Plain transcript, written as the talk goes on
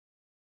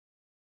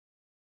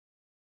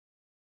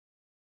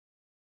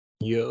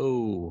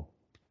Yo,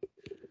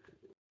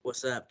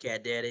 What's up,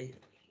 Cat Daddy?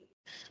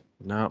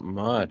 not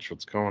much.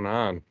 What's going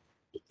on?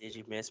 Did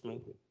you miss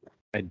me?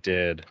 I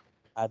did.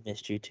 I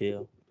missed you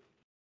too.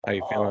 How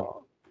you feeling?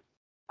 Oh,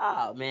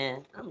 oh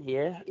man, I'm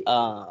here.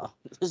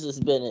 This has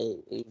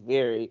been a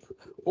very.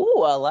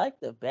 Ooh, I like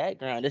the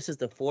background. This is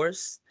the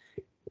force.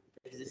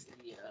 Is this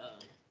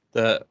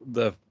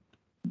the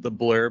The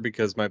blur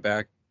because my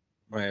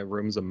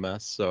room's a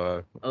mess.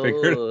 So I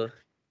figured Oh,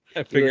 I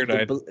you with figured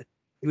I'd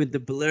you with the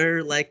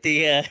blur like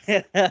the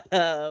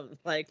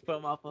like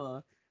from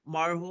off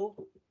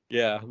Marvel.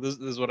 yeah. This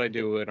is what I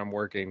do when I'm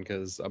working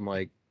because I'm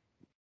like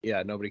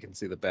yeah nobody can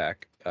see the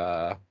back.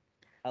 I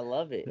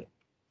love it.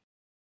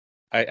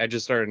 I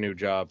just started a new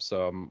job,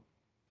 so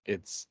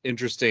it's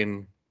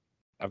interesting.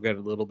 I've got a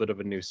little bit of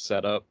a new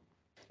setup.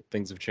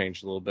 Things have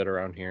changed a little bit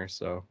around here,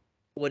 so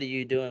What are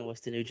you doing?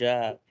 What's the new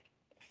job?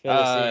 Fill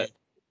us uh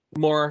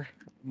in. more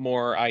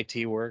more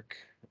IT work,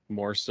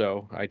 more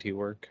so IT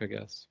work, I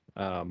guess.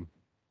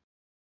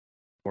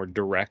 More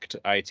direct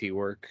IT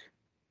work.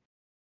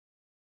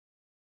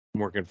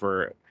 I'm working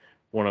for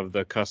one of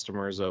the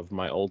customers of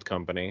my old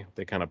company.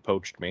 They kind of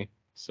poached me.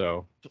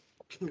 So,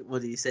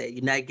 What do you say?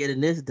 You're not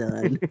getting this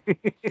done.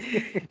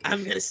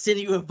 I'm gonna send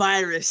you a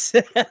virus.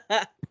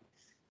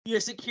 Your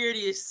security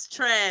is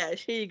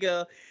trash. Here you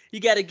go.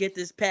 You got to get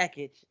this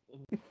package.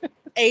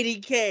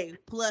 80K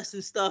plus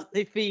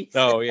installing fees.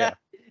 oh yeah,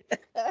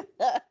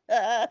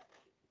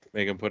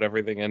 make them put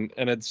everything in.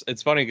 And it's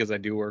funny because I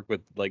do work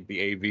with like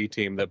the AV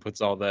team that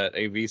puts all that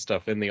AV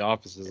stuff in the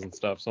offices and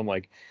stuff. So I'm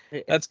like,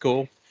 that's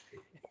cool.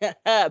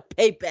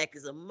 Payback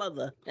is a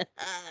mother.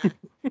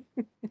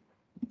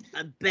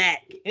 I'm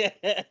back.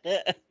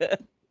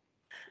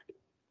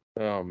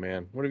 Oh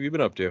man, what have you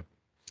been up to?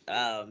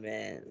 Oh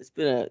man, it's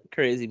been a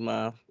crazy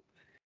month.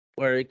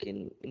 Work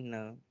and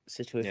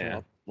situation Yeah,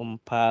 with my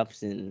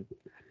pops, and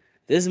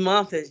this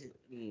month has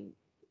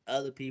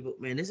other people.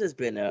 Man, this has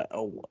been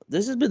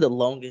this has been the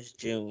longest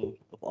June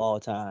of all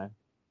time.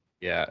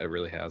 yeah, it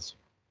really has.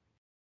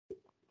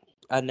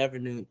 I never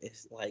knew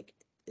it's like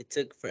it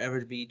took forever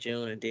to be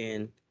June, and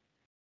then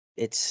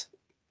it's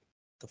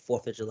the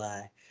 4th of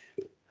July.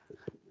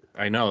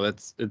 I know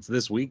it's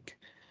this week.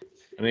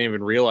 I didn't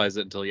even realize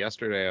it until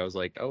yesterday. I was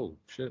like, oh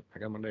shit, I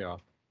got Monday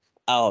off.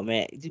 Oh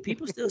man, do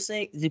people still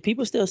sing? Do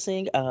people still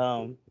sing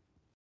the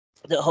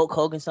Hulk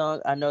Hogan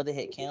song? I know they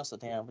had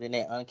canceled him, but then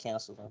they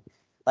uncanceled him.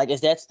 Like,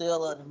 is that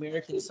still an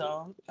American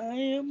song? I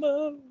am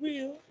a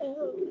real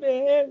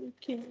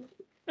American.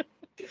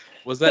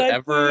 Was that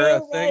Fight for ever a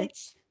your thing?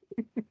 rights.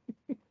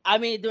 I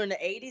mean, during the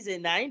 80s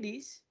and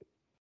 90s,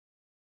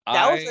 I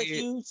that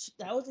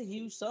was a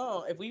huge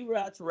song. If we were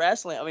out to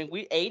wrestling, I mean,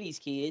 we 80s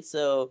kids,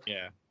 so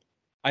yeah.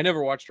 I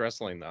never watched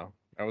wrestling though.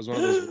 I was one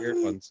of those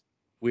weird ones.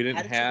 We didn't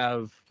how did you?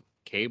 have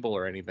cable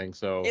or anything,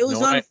 so It no was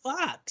one on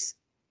Fox.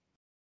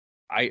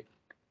 I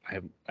I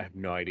have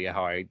no idea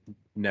how I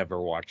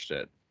never watched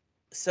it.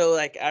 So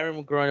like I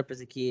remember growing up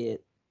as a kid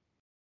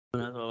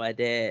when I was with my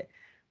dad.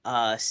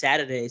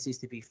 Saturdays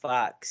used to be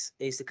Fox.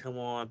 It used to come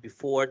on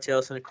before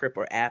Tales from the Crypt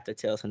or after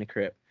Tales from the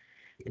Crypt,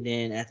 and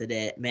then after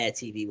that, Mad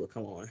TV would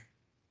come on.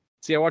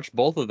 See, I watched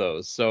both of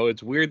those, so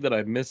it's weird that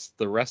I missed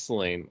the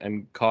wrestling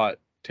and caught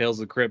Tales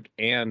of the Crypt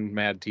and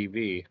Mad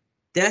TV.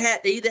 They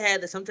either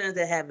had sometimes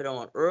they have it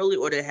on early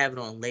or they have it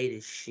on late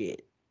as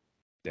shit.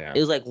 Yeah. It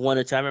was like one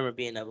or two. I remember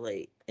being up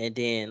late, and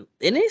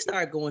they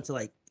started going to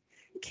like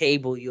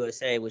cable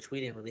USA, which we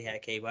didn't really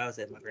have cable. I was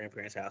at my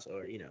grandparents' house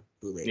or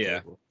bootleg Yeah.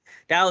 cable.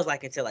 That was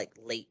like until like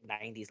late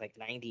 90s, like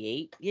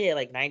 98. Yeah,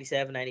 like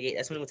 97, 98.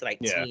 That's when it went to like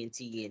Yeah.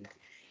 TNT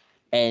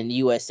and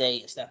USA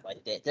and stuff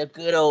like that. The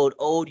good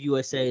old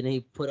USA, and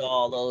they put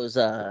all those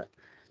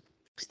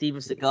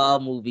Steven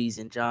Seagal movies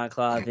and John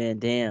Claude Van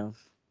Damme.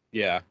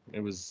 Yeah.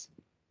 It was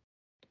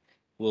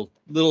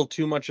little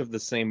too much of the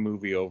same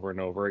movie over and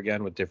over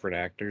again with different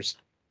actors.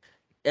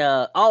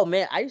 Oh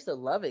man, I used to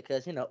love it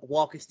because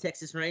Walker's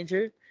Texas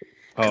Ranger.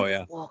 Oh Come on,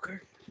 yeah.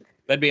 Walker.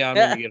 That'd be on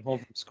when you get home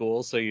from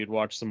school, so you'd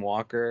watch some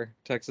Walker,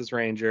 Texas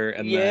Ranger,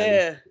 and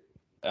then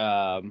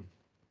Yeah.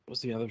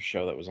 what's the other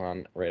show that was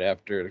on right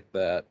after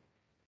that?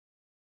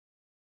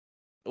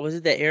 Was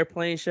it the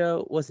airplane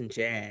show? It wasn't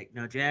Jag?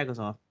 No, Jag was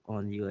on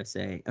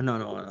USA. Oh, no,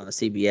 on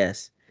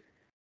CBS.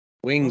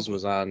 What Wings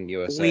was was on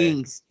USA.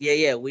 Wings?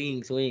 Yeah,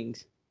 Wings.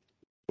 That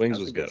Wings was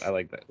a was good. good. I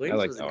like that. I Wings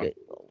like was a that one. good.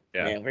 Oh,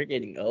 Yeah. man, we're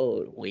getting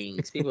old.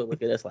 Wings. People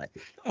look at us like,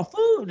 oh,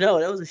 food. No,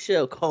 that was a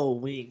show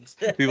called Wings.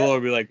 People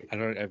would be like, I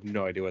have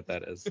no idea what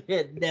that is.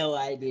 Had no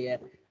idea.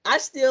 I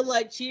still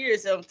like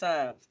Cheers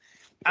sometimes.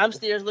 I'm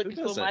still Who looking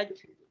for doesn't? my.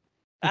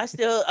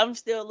 I'm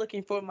still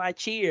looking for my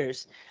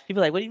Cheers.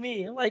 People are like, what do you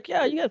mean? I'm like,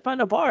 yeah, you gotta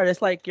find a bar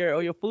that's like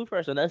your food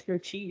person. That's your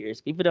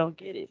Cheers. People don't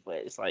get it, but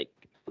it's like,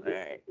 all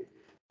right.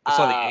 I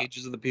saw the Uh,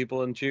 ages of the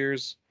people in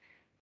Cheers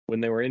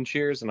when they were in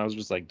Cheers, and I was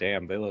just like,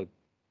 damn, they look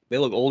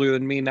older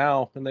than me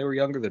now, and they were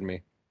younger than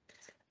me.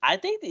 I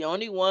think the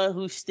only one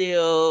who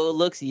still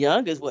looks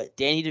young is what,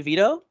 Danny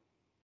DeVito.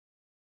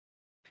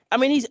 I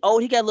mean, he's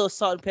old. He got a little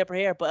salt and pepper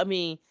hair, but I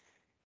mean,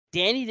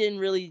 Danny didn't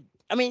really.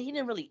 I mean, he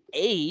didn't really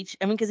age.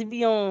 I mean, because if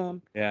he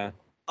on Yeah.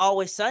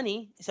 Always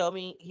Sunny. So I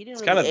mean, he didn't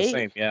It's really kind of the age.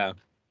 same, yeah.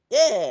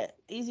 Yeah,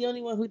 he's the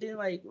only one who didn't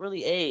like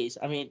really age.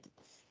 I mean,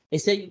 they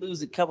say you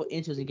lose a couple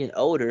inches and get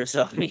older,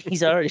 so I mean,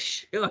 he's already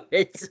short.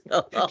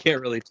 So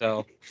Can't really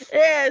tell.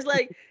 yeah, it's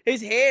like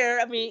his hair.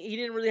 I mean, he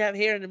didn't really have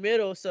hair in the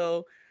middle,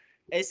 so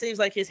it seems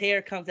like his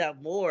hair comes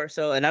out more.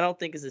 So, and I don't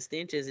think it's the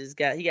stenches.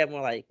 He got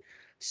more like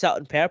salt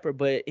and pepper,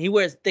 but he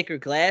wears thicker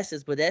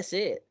glasses. But that's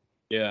it.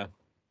 Yeah,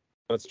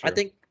 that's I true.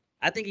 think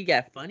I think he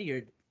got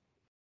funnier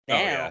Oh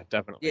yeah, now.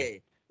 definitely. Yeah,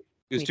 He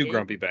I was mean, too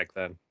grumpy back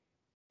then.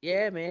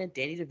 yeah, man.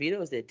 Danny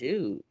DeVito is that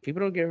dude.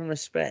 People don't give him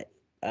respect.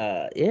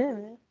 Yeah,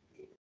 man.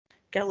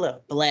 Got a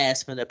little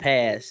blast from the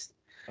past.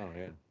 Oh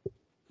yeah.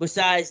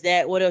 Besides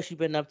that, what else you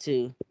been up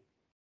to?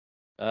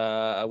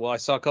 Well, I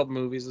saw a couple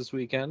movies this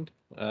weekend.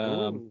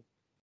 Ooh,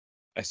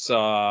 I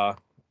saw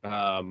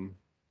the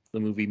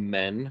movie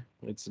Men.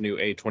 It's a new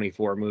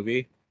A24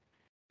 movie.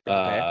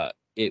 okay.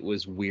 It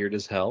was weird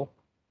as hell.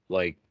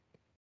 Like,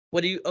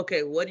 What do you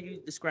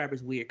describe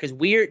as weird? Because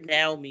weird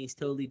now means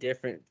totally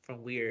different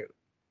from weird.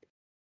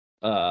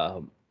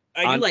 um,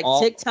 Are you on like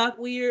all TikTok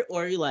weird,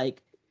 or are you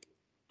like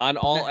on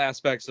all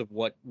aspects of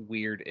what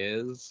weird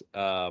is,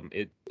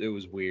 it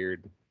was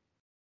weird.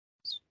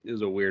 It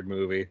was a weird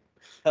movie.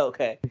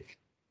 okay?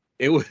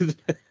 It was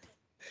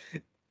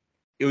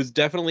it was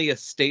definitely a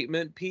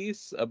statement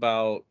piece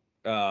about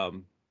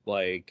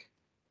like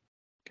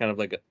kind of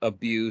like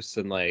abuse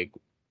and like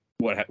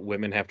what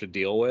women have to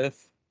deal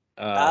with.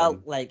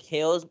 Um, Like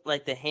Hell's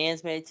like the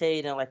Handmaid's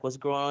Tale and like what's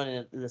going on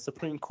in the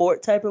Supreme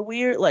Court type of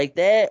weird like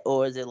that,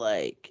 or is it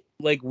like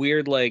like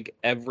weird, like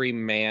every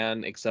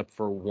man except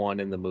for one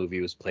in the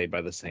movie was played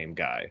by the same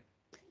guy,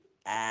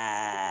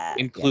 gotcha,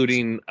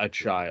 including a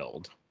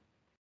child.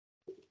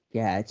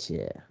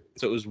 gotcha.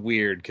 So it was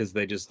weird because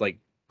they just like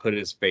put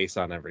his face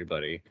on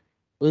everybody. It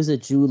was a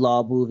Jude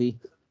Law movie.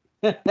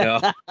 No,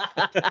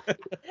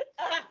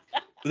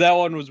 that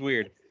one was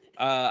weird.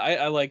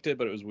 I liked it,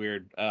 but it was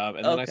weird. And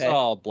then I Okay,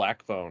 saw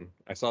Black Phone.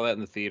 I saw that in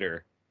the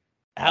theater.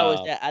 how was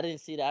Um, that? I didn't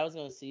see that. I was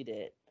gonna see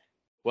that.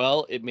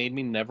 well, it made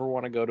me never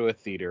want to go to a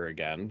theater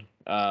again.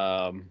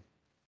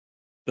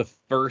 The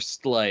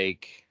first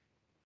like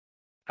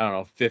I don't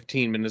know,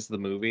 15 minutes of the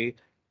movie.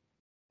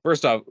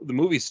 First off, the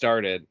movie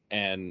started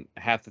and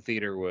half the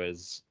theater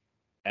was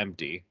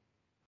empty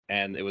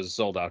and it was a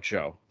sold out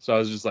show. So I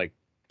was just like,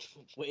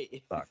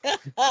 Wait, fuck.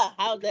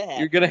 how'd that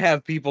You're gonna happen?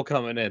 have people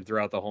coming in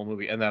throughout the whole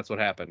movie, and that's what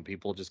happened.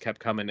 People just kept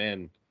coming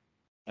in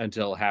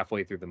until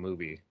halfway through the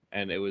movie,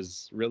 and it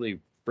was really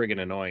friggin'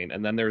 annoying.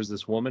 And then there was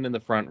this woman in the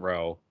front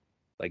row,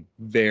 like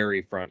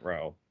very front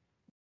row,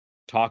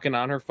 talking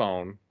on her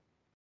phone,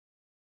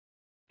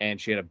 and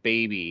she had a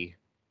baby,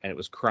 and it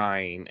was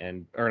crying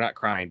and or not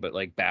crying, but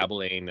like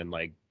babbling and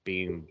like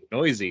being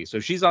noisy. So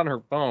she's on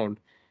her phone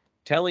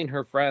telling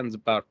her friends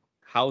about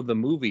how the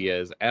movie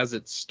is as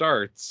it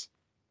starts,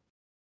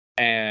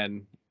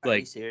 and Are you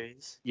like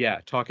serious? yeah,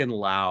 talking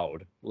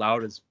loud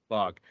as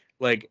fuck.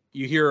 Like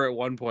you hear at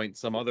one point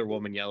some other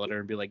woman yell at her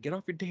and be like, "Get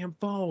off your damn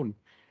phone!"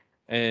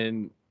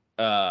 And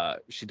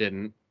she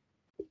didn't.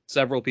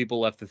 Several people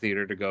left the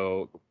theater to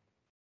go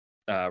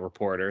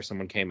report her.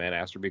 Someone came in,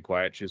 asked her to be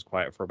quiet. She was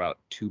quiet for about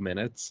 2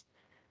 minutes,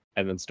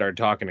 and then started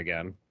talking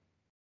again.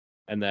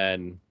 And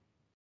then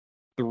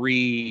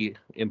three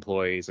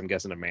employees, I'm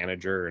guessing a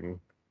manager and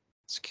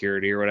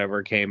security or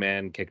whatever, came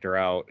in, kicked her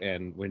out,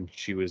 and when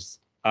she was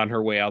on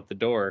her way out the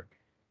door,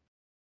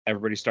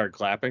 everybody started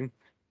clapping.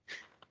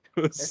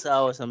 It That's was,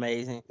 always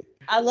amazing.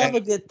 I love and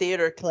a good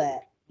theater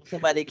clap.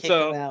 Somebody kick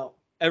them so out.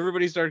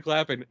 everybody started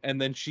clapping, and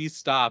then she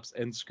stops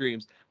and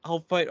screams, "I'll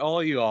fight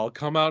all you all!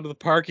 Come out of the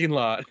parking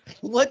lot!"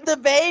 What the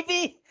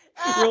baby?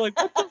 We're like,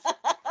 "What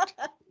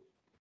the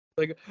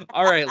like?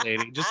 All right,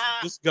 lady,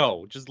 just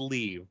go, just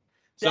leave."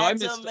 So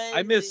That's I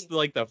amazing. missed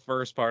like the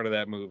first part of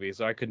that movie,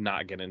 so I could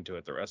not get into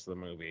it the rest of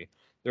the movie.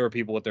 There were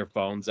people with their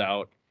phones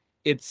out.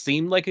 It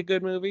seemed like a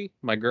good movie.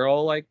 My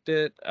girl liked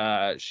it.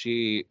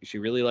 She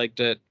really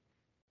liked it.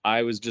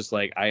 I was just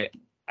like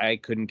I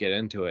couldn't get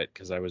into it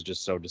because I was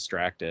just so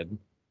distracted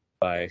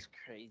by That's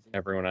crazy.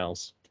 everyone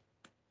else.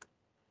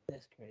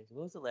 That's crazy.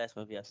 What was the last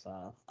movie I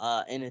saw?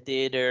 In the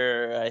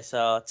theater, I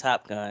saw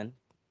Top Gun.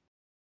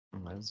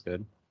 That was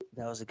good.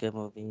 That was a good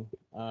movie.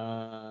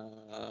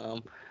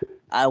 Um,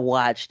 I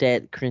watched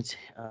that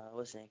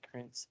what's that?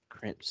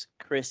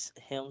 Chris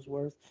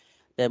Hemsworth.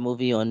 That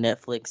movie on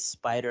Netflix,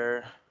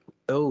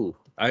 Oh,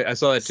 I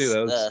saw that too.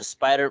 That was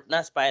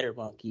Not Spider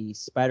Monkey,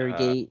 Spider uh,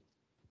 Gate.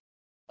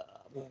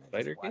 Man,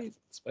 I just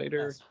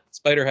Spidergate, watched. Uh,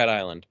 Spiderhead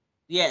Island.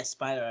 yeah,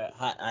 Spider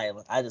Hot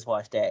Island. I just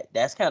watched that.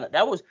 That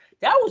was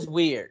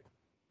weird.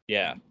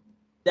 Yeah,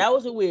 That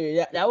was a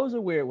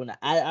weird one.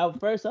 I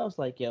first I was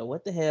like, yo,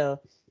 what the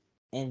hell?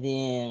 And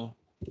then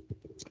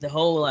the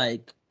whole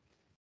like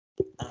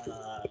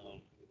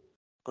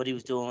what he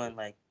was doing,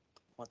 like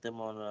with them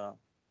on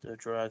the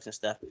drugs and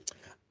stuff.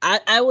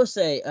 I would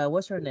say,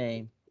 what's her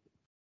name?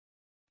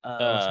 What's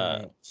her uh,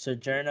 name?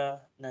 Sojourner.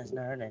 No, it's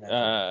not her name. I think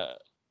uh,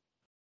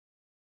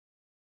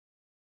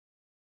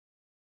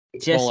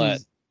 Smollett,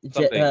 Jesse's.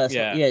 something.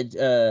 Yeah,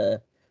 Yeah.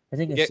 I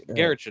think it's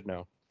Garrett should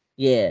know.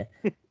 yeah.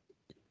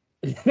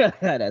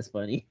 That's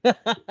funny.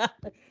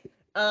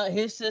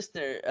 His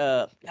sister,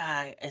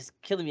 God, it's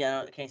killing me.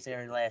 I can't say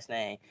her last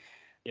name.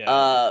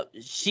 Yeah.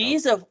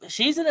 She's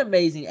an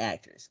amazing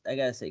actress. I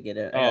gotta say, get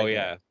her. I Oh gotta get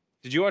her. yeah.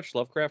 Did you watch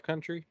Lovecraft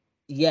Country?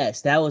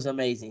 Yes, that was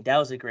amazing. That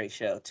was a great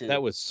show too.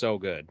 That was so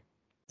good.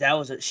 That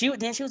was she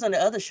was on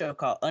the other show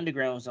called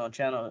Underground, was on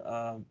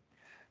channel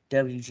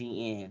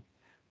WGN.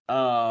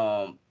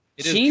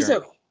 It is She's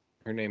Journey.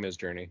 a Her name is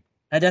Journey.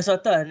 that's what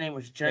I thought her name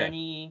was Yeah.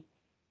 Journey.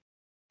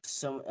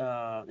 Some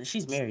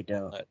she's married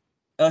though. Smollett.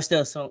 Oh,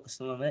 still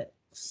Smollett.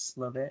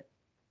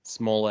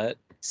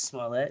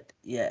 Smollett.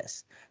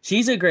 Yes,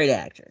 she's a great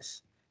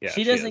actress. Yeah,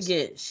 she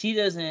is. She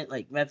doesn't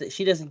like method.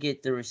 She doesn't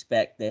get the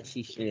respect that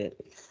she should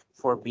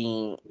for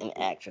being an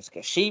actress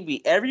because she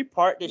be every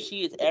part that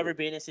she has ever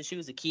been in since she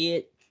was a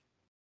kid,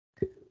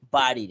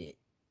 bodied it.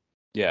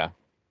 Yeah.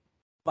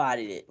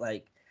 Bodied it.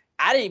 Like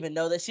I didn't even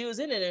know that she was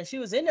in it, and she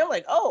was in there. I'm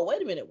like, oh,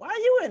 wait a minute, why are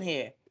you in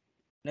here?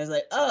 And I was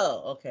like,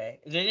 oh, okay.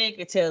 And then you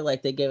could tell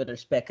like they gave it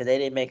respect because they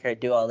didn't make her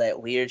do all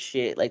that weird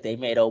shit like they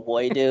made old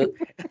boy do.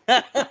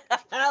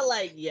 I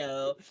like,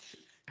 yo,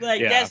 like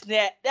Yeah.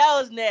 that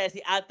was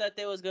nasty. I thought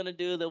they was gonna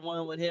do the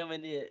one with him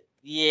and it.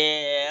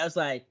 Yeah, I was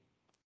like,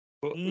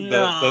 The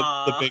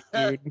nah. big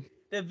dude.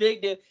 The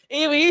big dude.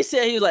 Even he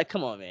said he was like,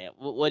 come on, man,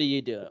 what are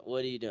you doing?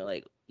 What are you doing?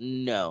 Like,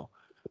 no.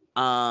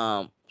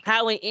 How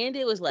it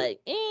ended was like,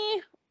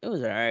 it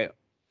was alright.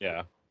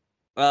 Yeah.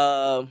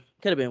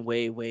 Could have been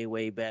way, way,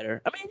 way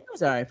better. I mean, it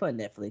was alright for a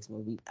Netflix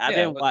movie. I've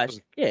Yeah. been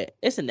watching. Yeah,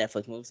 it's a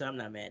Netflix movie, so I'm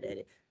not mad at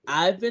it.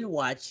 I've been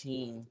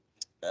watching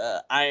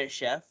Iron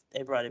Chef.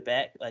 They brought it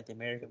back, like the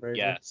American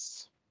version.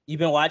 Yes. You've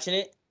been watching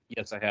it?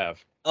 Yes, I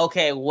have.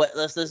 Okay, what?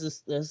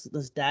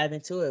 Let's dive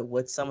into it.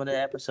 What's some of the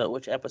episode?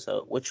 Which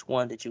episode? Which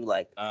one did you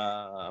like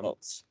Um,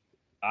 most?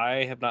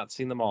 I have not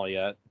seen them all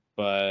yet,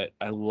 but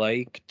I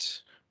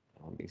liked.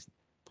 Let me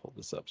pull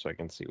this up so I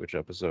can see which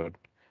episode.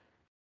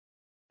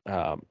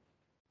 Um,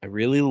 I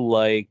really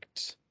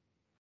liked.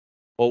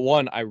 Well,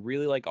 one, I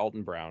really like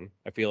Alton Brown.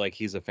 I feel like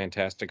he's a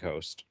fantastic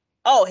host.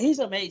 Oh, he's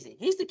amazing.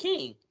 He's the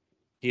king.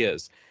 He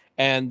is.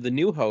 And the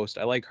new host,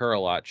 I like her a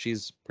lot.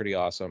 She's pretty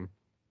awesome.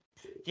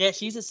 Yeah,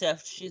 she's a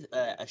chef. She's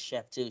a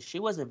chef too. She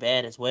wasn't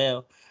bad as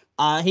well.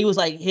 He was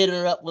like hitting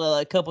her up with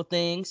a couple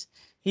things.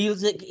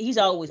 He's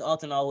always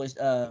Alton always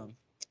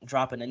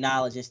dropping the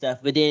knowledge and stuff.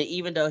 But then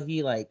even though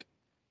he like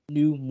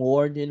knew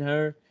more than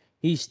her,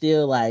 he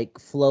still like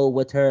flowed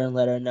with her and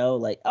let her know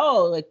like,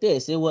 oh, like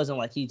this. It wasn't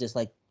like he just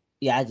like,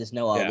 yeah, I just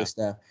know all Yeah. this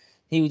stuff.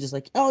 He was just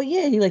like, oh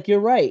yeah, he like you're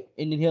right,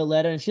 and then he'll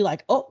let her, and she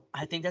like, oh,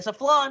 I think that's a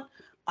flaw.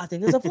 I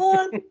think there's a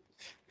flaw.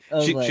 I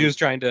was She like, was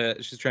trying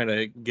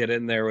to get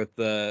in there with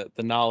the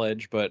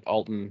knowledge, but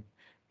Alton,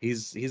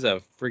 he's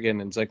a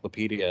friggin'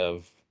 encyclopedia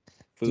of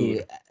dude,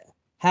 food.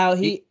 how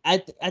He, I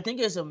think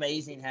it's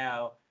amazing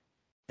how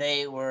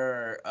they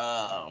were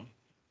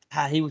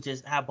how he was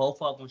just how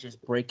both of them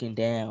just breaking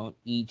down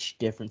each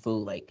different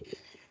food like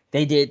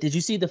they did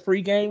you see the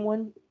free game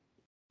one?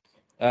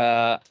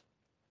 uh,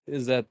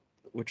 is that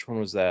which one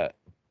was that?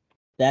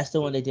 That's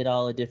the one they did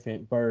all the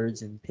different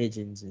birds and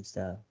pigeons and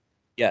stuff.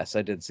 Yes,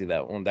 I did see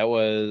that one. That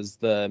was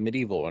the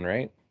medieval one,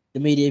 right? The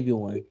medieval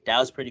one, that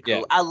was pretty Yeah.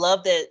 cool. I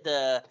love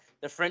that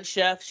the French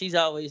chef, she's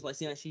always like,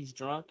 seeing she's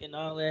drunk and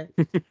all that.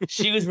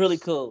 She was really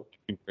cool.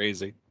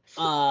 Crazy.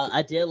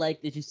 I did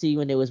like, did you see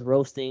when they was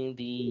roasting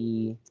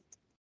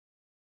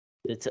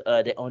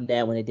on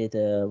that when they did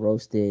the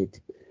roasted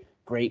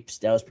grapes?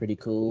 That was pretty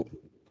cool.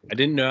 I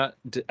did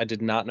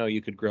not know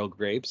you could grill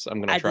grapes. I'm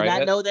gonna I did try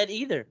not it. know that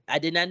either. I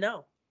did not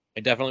know. I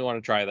definitely want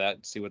to try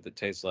that, see what it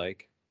tastes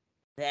like.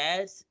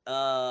 That's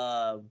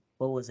what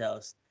was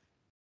else?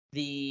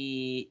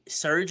 The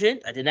surgeon.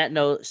 I did not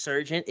know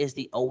surgeon is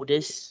the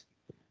oldest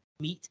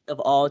meat of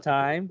all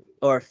time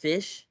or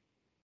fish.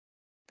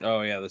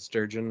 Oh yeah, the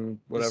sturgeon,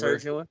 The whatever.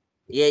 surgeon one.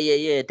 Yeah, yeah,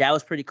 yeah. That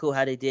was pretty cool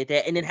how they did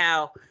that. And then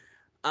how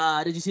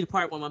did you see the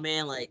part where my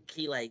man like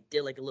he like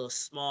did like a little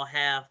small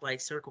half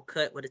like circle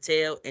cut with a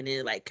tail and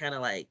then like kind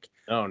of like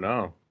Oh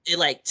no. it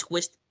like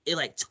twist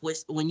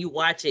when you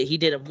watch it, he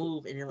did a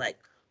move and it like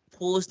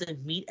pulls the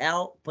meat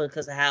out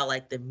because of how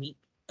like the meat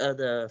of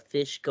the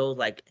fish goes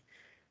like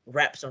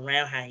wraps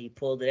around how he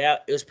pulled it out.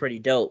 It was pretty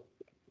dope.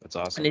 That's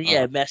And awesome. then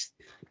yeah, messed.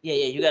 Yeah,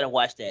 yeah, you gotta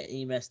watch that.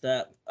 He messed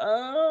up.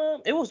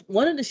 It was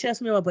one of the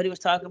chefs me my buddy was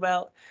talking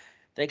about.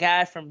 The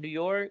guy from New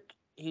York.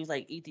 He was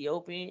like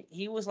Ethiopian.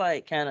 He was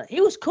like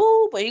he was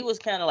cool, but he was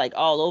kind of like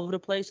all over the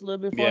place a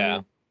little bit for Yeah.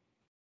 me.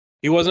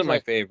 He wasn't Was my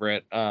like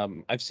favorite.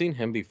 I've seen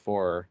him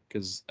before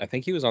because I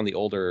think he was on the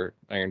older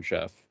Iron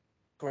Chef.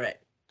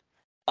 correct.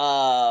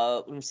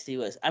 Let me see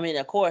what. I mean,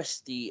 of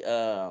course, the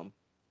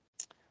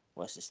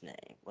what's his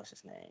name? What's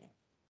his name?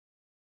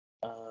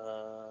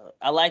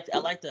 I liked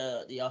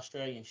the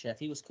Australian chef.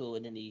 He was cool,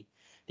 and then the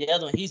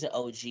other one, he's an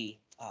OG.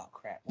 Oh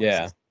crap! What's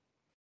Yeah, his?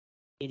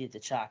 He did the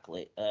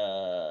chocolate.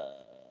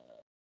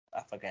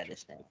 I forgot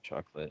his name.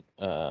 chocolate.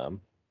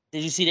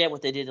 Did you see that?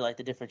 What they did, like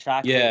the different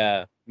chocolate?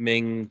 Yeah,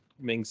 Ming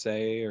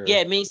Se or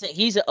Yeah, means that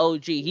he's an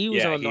OG. He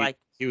was yeah, on like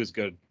he was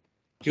good.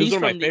 He was he's one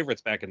of my from the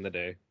favorites back in the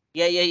day.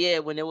 Yeah.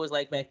 When it was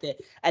like back then,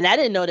 and I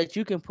didn't know that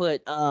you can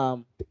put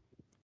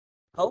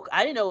cocoa.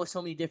 I didn't know it was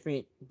so many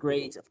different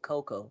grades of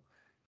cocoa,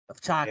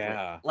 of chocolate,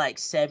 Yeah. like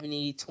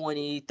 70,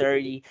 20,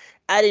 30.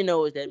 I didn't know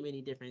it was that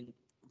many different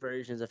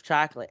versions of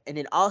chocolate. And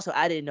then also,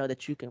 I didn't know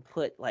that you can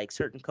put like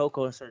certain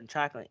cocoa and certain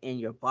chocolate in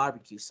your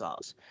barbecue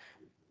sauce.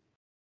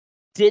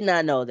 Did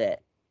not know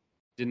that.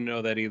 Didn't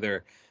know that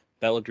either.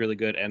 That looked really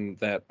good. And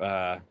that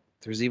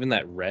there's even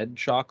that red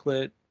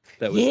chocolate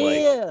that was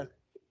Yeah.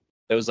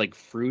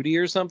 fruity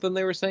or something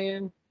they were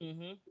saying.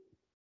 hmm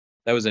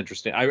That was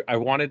interesting. I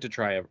wanted to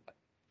try.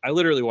 I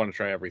literally want to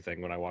try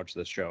everything when I watch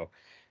this show,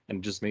 and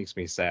it just makes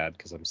me sad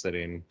because I'm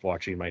sitting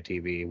watching my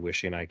TV,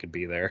 wishing I could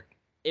be there.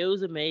 It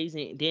was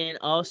amazing. Then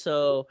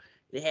also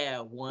they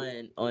had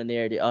one on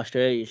there, the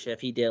Australian chef.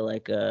 He did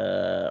like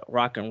a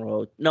rock and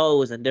roll. No, it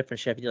was a different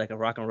chef. He did like a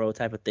rock and roll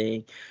type of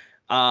thing.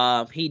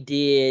 He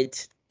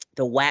did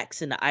the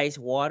wax in the ice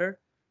water.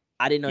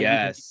 I didn't know you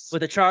can Yes,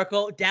 with the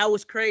charcoal. That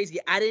was crazy.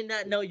 I did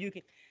not know you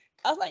can.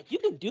 I was like, you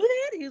can do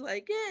that. He's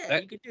like, yeah,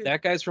 that you can do.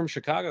 that guy's from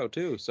Chicago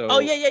too. Oh So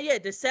yeah.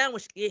 The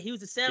sandwich. Yeah, he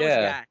was the sandwich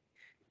yeah, guy.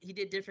 He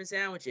did different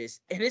sandwiches,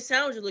 and his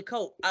sandwiches look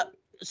cool.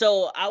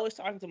 So I was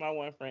talking to my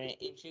one friend,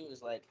 and she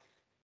was like,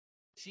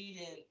 she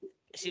didn't.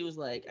 She was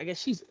like, I guess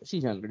she's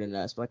younger than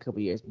us by a couple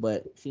years,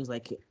 but she was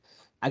like,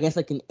 I guess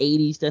like in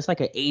 '80s. That's like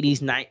an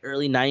 '80s night,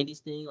 early '90s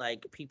thing.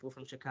 Like people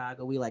from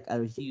Chicago, we like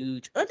are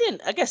huge. Or then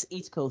I guess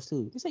East Coast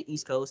too. You say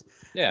East Coast,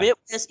 yeah.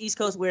 Midwest, East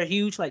Coast. We're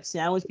huge like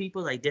sandwich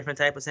people, like different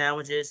type of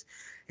sandwiches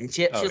and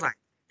chips. Oh She's like,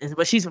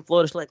 but she's from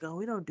Florida. She's like, oh,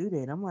 we don't do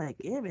that. I'm like,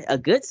 yeah, man, a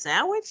good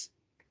sandwich,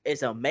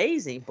 it's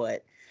amazing,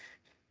 but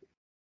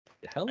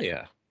hell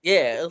yeah,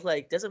 yeah, it was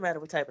like doesn't matter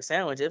what type of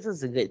sandwich. If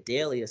it's a good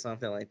deli or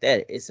something like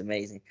that, it's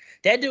amazing.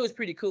 That dude was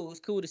pretty cool. It was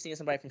cool to see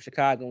somebody from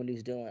Chicago when he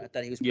was doing. I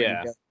thought he was pretty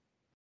yeah. dope.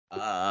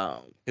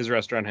 Um, His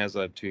restaurant has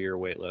a 2-year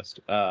wait list.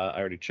 I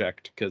already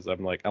checked because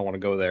I'm like, I want to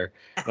go there.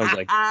 And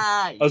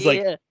I was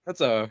like, yeah,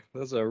 that's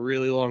a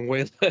really long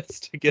wait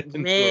list to get into a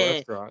man.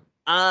 restaurant.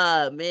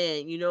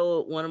 Man, you know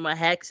what one of my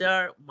hacks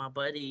are? My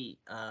buddy,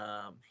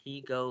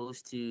 he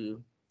goes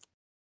to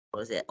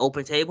what is that?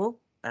 Open Table.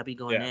 I be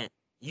going Yeah, there.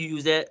 You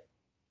use that?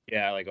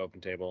 yeah. I like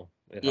Open Table.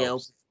 It Yeah,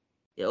 helps.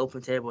 yeah.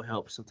 Open Table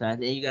helps sometimes.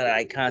 Then you gotta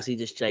like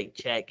constantly just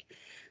check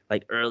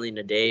like early in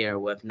the day or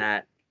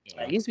whatnot.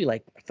 Yeah. It used to be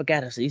like I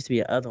forgot it used to be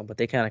another one, but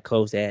they kind of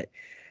closed that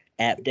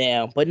app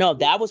down. But no,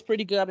 that was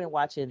pretty good. I've been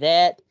watching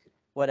that.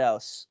 What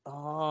else?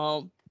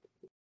 I've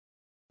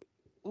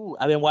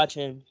been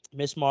watching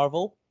Miss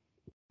Marvel.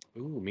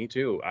 Ooh, me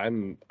too.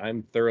 I'm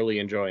thoroughly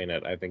enjoying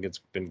it. I think it's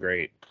been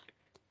great.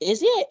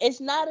 Is it?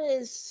 It's not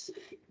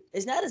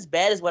as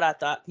bad as what I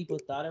thought people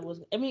thought it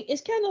was. I mean,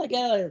 it's kind of like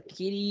a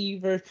kitty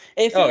version.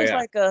 It Oh feels yeah,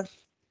 like a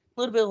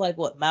little bit like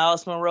what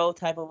Miles Monroe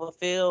type of a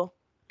feel.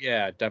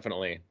 yeah,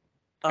 definitely.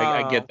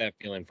 I Um, get that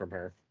feeling from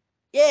her.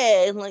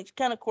 yeah, it's like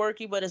kind of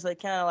quirky, but it's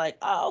like kind of like,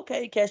 oh,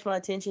 okay, catch my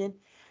attention.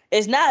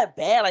 It's not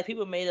bad. Like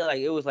people made it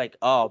like it was like,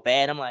 oh,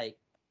 bad. I'm like,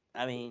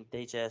 I mean,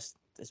 they just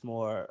it's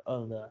more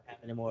of the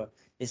having a more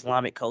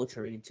Islamic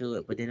culture into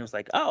it. But then it was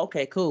like, oh,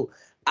 okay, cool.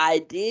 I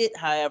did,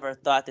 however,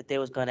 thought that they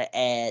was gonna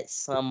add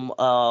some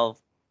of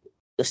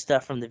the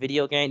stuff from the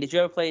video game. Did you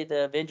ever play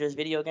the Avengers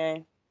video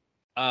game?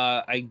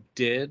 I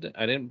did.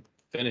 I didn't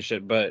finish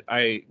it, but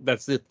I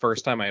that's the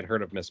first time I had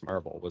heard of Miss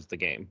Marvel was the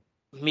game.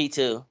 Me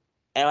too.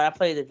 And when I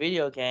played the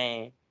video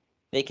game,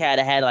 they kind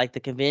of had like the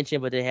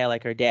convention, but they had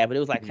like her dad, but it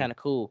was like Mhm. kind of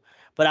cool.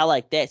 But I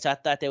like that, so I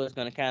thought they was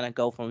gonna kind of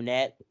go from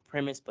that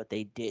premise, but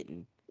they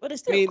didn't. But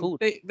it's I still mean, cool.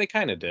 they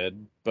kind of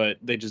did, but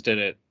they just did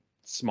it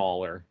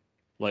smaller.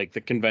 Like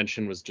the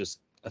convention was just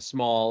a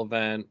small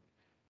event.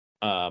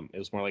 It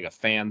was more like a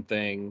fan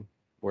thing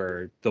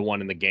where the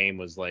one in the game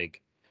was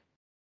like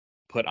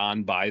put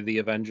on by the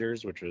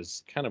Avengers, which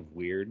was kind of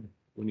weird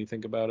when you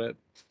think about it.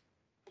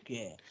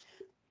 Yeah.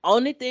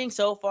 Only thing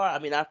so far, I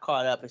mean, I've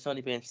caught up. It's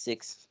only been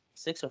six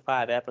or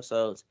five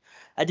episodes.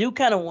 I do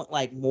kind of want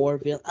like more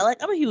villain.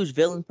 I'm a huge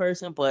villain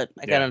person, but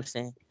I gotta Yeah.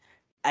 understand.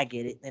 I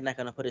get it. They're not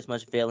gonna put as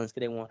much villains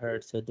because they want her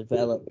to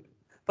develop.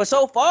 But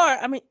so far,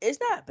 I mean, it's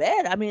not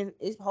bad. I mean,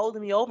 it's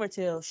holding me over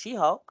until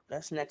She-Hulk.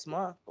 That's next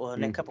month or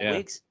next couple Yeah,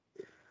 weeks.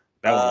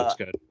 that one Uh, looks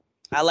good.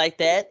 I like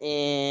that.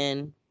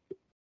 And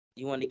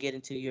you want to get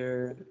into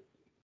your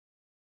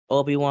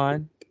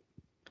Obi-Wan?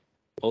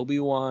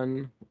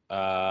 Obi-Wan,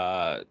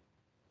 uh,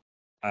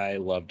 I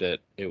loved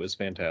it. It was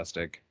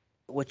fantastic.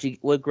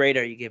 What grade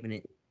are you giving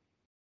it?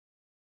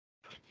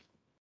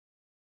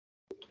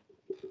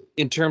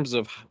 In terms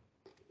of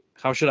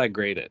how should I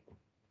grade it?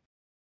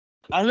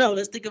 I don't know.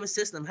 Let's think of a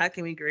system. How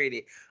can we grade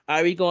it?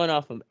 Are we going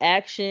off of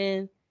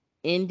action,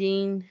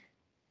 ending,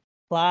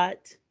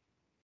 plot?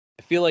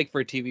 I feel like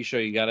for a TV show,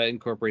 you got to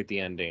incorporate the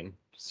ending.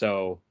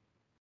 So,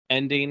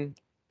 ending,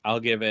 I'll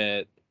give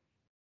it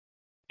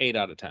 8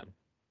 out of 10.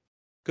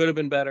 Could have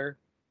been better.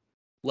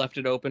 Left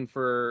it open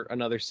for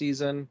another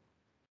season,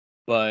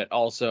 but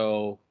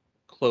also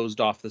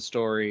closed off the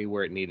story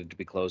where it needed to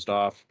be closed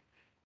off.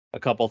 A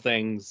couple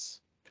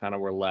things kind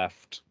of were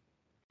left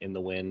in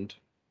the wind.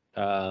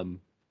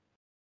 Um,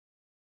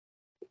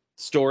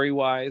 Story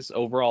wise,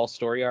 overall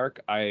story arc,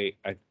 I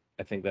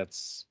I think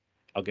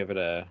I'll give it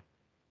a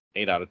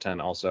 8 out of 10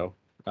 also.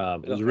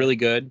 It was Okay. really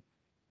good.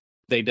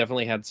 They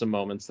definitely had some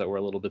moments that were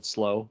a little bit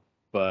slow,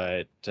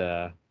 but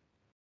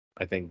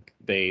I think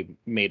they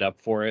made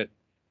up for it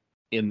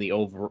in the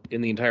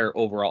entire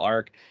overall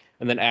arc.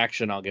 And then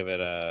action, I'll give it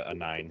a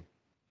 9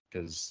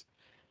 because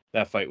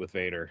that fight with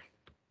Vader,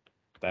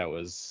 that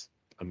was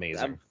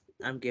amazing.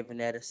 I'm giving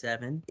that a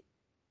 7.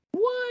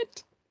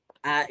 What?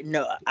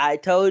 I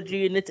told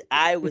you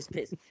I was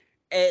pissed.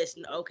 It's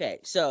okay.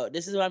 So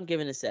this is what I'm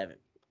giving a 7.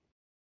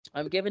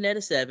 I'm giving that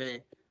a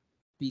 7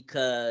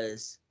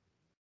 because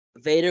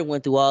Vader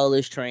went through all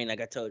this training,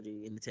 like I told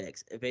you in the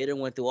text. Vader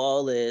went through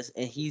all this,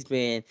 and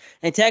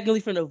and technically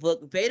from the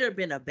book, Vader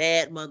been a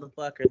bad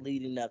motherfucker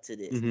leading up to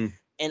this. Mm-hmm.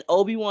 And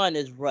Obi-Wan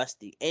is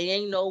rusty. And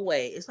ain't no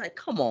way. It's like,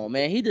 come on,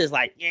 man. He just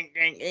like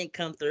ain't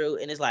come through.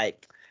 And it's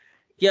like,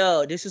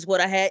 yo, this is what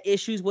I had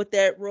issues with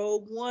that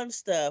Rogue One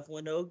stuff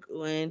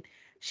when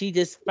she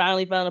just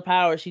finally found the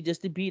power. She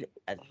just defeated.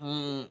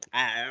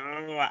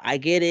 I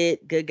get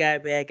it, good guy,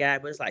 bad guy,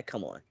 but it's like,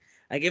 come on.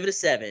 I give it a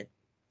 7.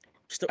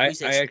 I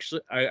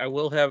actually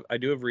I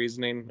do have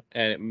reasoning,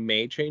 and it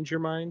may change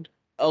your mind.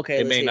 Okay,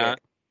 It let's may hear not.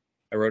 it.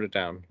 I wrote it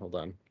down. Hold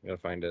on, I gotta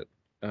find it.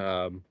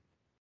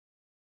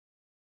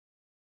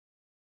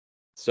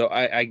 So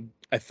I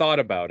thought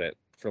about it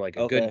for like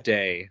a good Okay.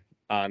 day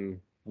on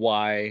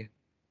why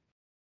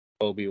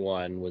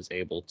Obi-Wan was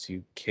able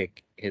to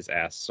kick his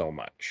ass so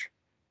much.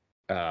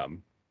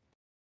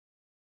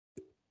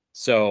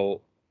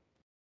 So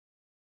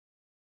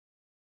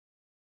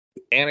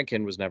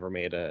Anakin was never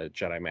made a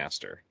Jedi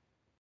Master.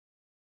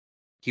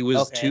 He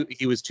was Okay.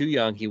 too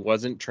young. He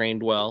wasn't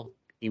trained well.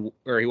 He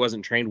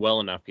wasn't trained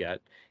well enough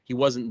yet. He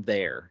wasn't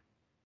there,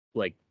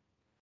 like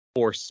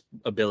force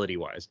ability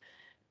wise.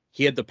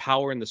 He had the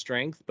power and the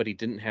strength, but he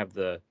didn't have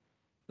the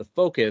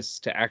focus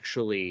to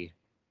actually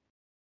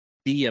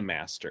be a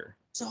master.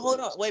 So hold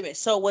on, wait a minute.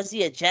 So was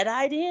he a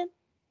Jedi then?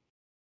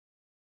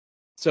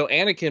 So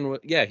Anakin,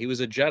 yeah, he was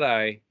a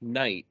Jedi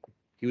Knight.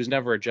 He was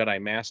never a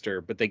Jedi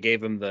Master, but they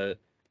gave him the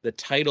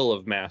title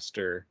of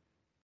Master,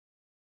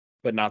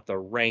 but not the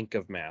rank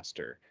of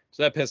Master.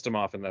 So that pissed him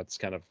off, and that's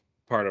kind of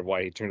part of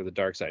why he turned to the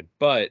dark side.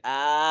 But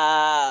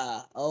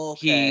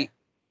Okay.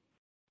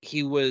 he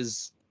he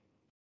was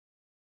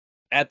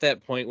at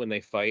that point when they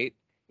fight,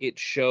 it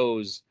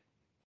shows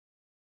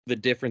the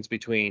difference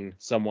between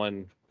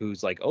someone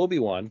who's like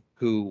Obi-Wan,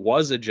 who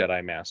was a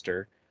Jedi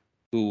Master,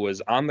 who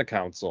was on the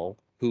council,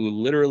 who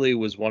literally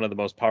was one of the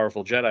most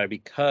powerful Jedi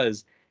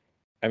because,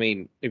 I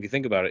mean, if you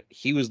think about it,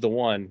 he was the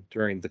one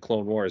during the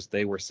Clone Wars,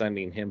 they were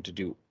sending him to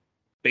do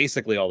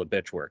basically all the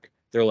bitch work.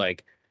 They're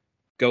like,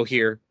 go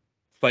here,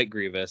 fight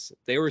Grievous.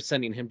 They were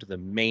sending him to the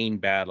main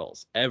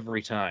battles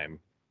every time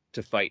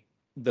to fight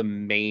the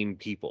main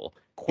people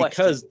Question.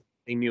 because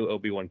they knew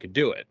Obi-Wan could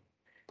do it.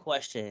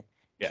 Question.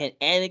 Yeah. Can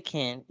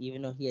Anakin,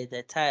 even though he had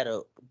that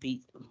title,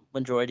 beat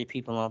majority of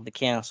people on the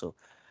council?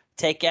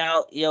 Take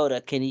out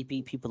Yoda, can he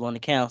beat people on the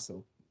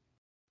council?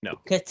 No.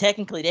 Because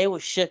technically they were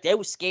shook. They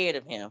were scared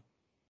of him.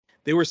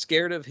 They were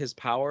scared of his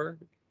power.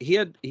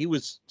 He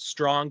was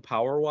strong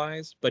power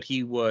wise, but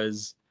he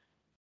was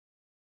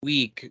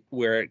weak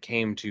where it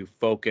came to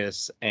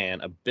focus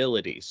and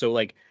ability. So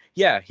like,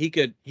 yeah, he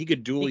could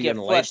duel He you get in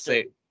a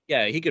flustered. lightsaber.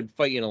 Yeah, he could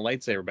fight you in a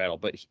lightsaber battle,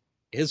 but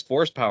his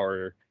force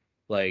power,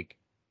 like,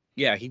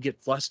 yeah, he'd get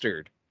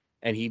flustered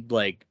and he'd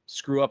like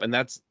screw up. And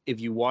that's if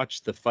you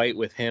watch the fight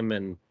with him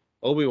and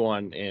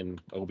Obi-Wan in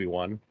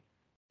Obi-Wan,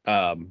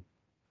 um,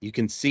 you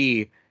can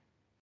see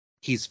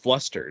he's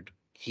flustered.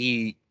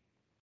 He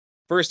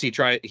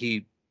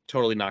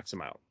totally knocks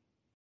him out,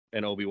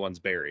 and Obi-Wan's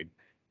buried.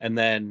 And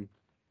then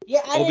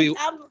Yeah, Obi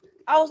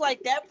I was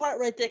like that part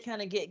right there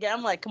kind of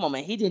I'm like, come on,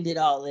 man, he did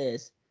all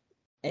this.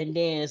 And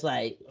then it's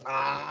like,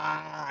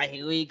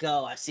 here we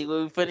go. I see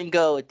where we finna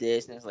go with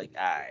this. And it's like,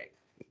 all right.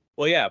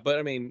 Well, yeah, but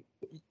I mean,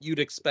 you'd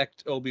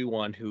expect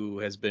Obi-Wan, who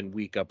has been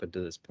weak up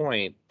until this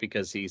point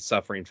because he's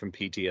suffering from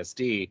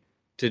PTSD,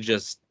 to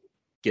just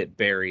get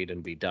buried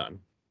and be done.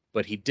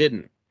 But he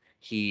didn't.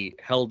 He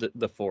held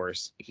the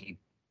Force. He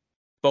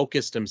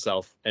focused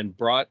himself and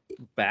brought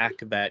back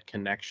that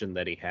connection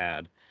that he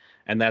had.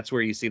 And that's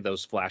where you see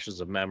those flashes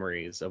of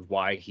memories of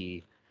why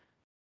he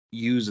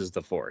uses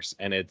the Force.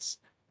 And it's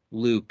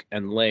Luke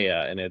and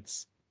Leia, and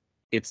it's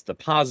the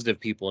positive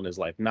people in his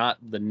life, not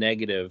the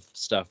negative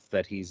stuff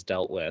that he's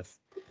dealt with.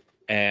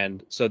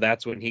 And so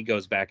that's when he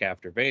goes back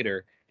after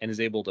Vader and is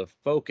able to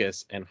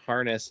focus and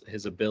harness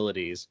his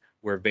abilities,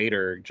 where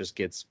Vader just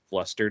gets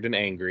flustered and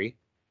angry,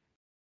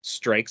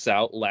 strikes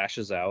out,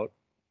 lashes out,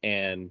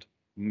 and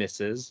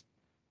misses,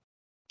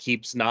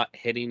 keeps not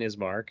hitting his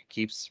mark,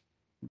 keeps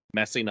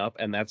messing up,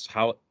 and that's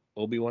how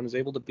Obi-Wan is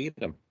able to beat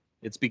him.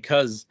 It's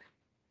because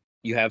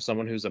you have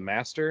someone who's a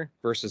master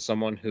versus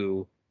someone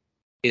who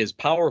is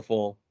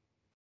powerful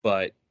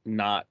but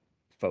not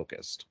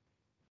focused.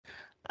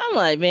 I'm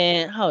like,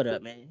 man, hold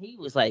up, man. He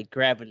was like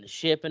grabbing the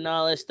ship and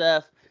all that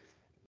stuff.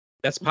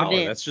 That's But power.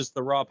 then, That's just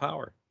the raw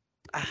power.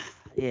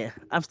 yeah,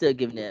 I'm still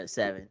giving it a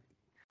 7.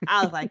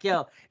 I was like,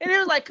 yo, and it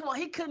was like, come on,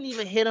 he couldn't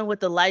even hit him with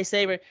the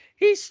lightsaber.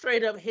 He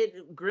straight up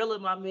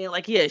grilling my man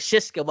like he had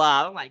shish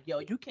kebab. I'm like, yo,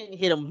 you can't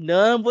hit him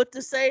none with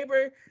the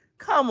saber.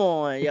 Come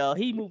on, yo,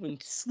 he moving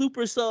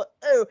super so.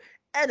 Oh,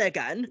 and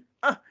again,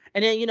 and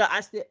then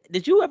I still.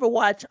 Did you ever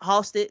watch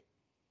Halsted?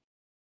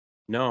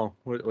 No,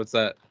 what's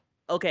that?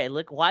 Okay,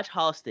 look, watch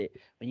Halsted.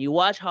 When you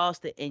watch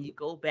Halsted and you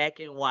go back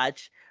and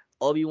watch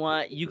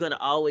Obi-Wan, you're gonna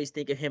always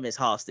think of him as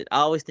Halsted. I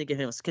always think of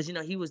him because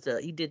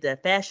he did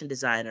that fashion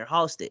designer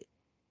Halsted.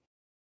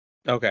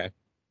 Okay.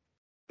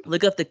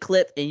 Look up the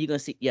clip and you're gonna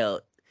see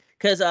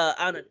because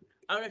I don't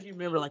know if you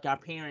remember like our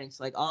parents,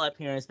 like all our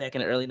parents back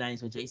in the early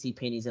 '90s with J.C.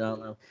 Penney's and all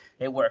them,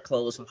 they wear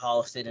clothes from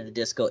Halsted in the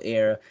disco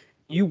era.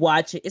 You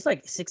watch it, it's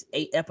like 6,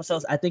 8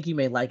 episodes. I think you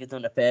may like it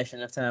during the fashion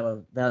of time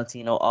of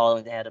Valentino all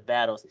and they had the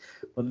battles.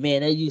 But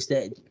man,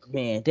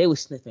 they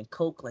was sniffing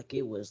coke like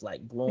it was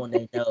like blowing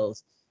their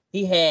nose.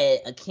 He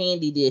had a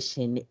candy dish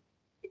in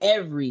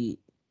every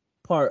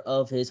part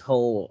of his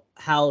whole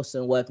house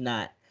and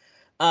whatnot.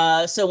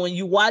 So when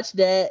you watch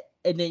that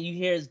and then you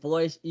hear his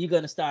voice, you're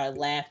gonna start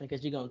laughing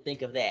because you're gonna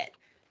think of that.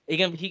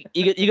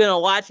 You're gonna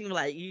watch him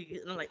like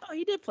I'm like, oh,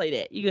 he did play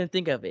that. You're gonna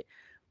think of it.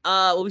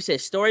 What we said,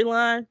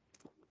 storyline.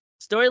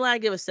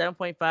 Storyline give a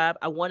 7.5.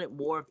 I wanted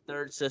more of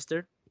Third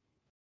Sister.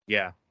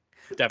 Yeah,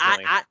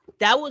 definitely.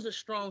 That was a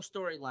strong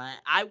storyline.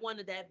 I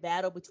wanted that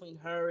battle between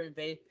her and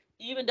Vader,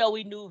 even though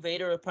we knew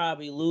Vader would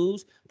probably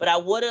lose. But I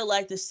would have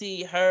liked to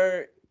see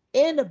her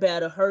in the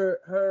battle.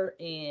 Her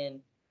and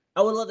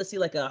I would love to see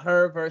like a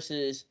her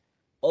versus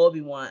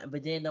Obi-Wan,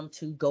 but then them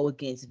two go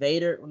against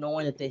Vader,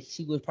 knowing that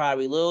she would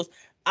probably lose.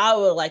 I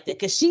would like that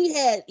because she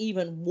had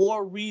even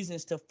more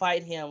reasons to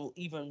fight him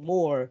even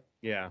more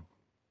Yeah.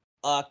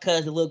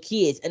 Cause the little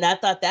kids, and I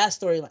thought that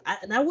storyline,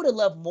 and I would have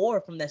loved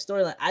more from that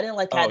storyline. I didn't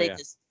like how Oh yeah.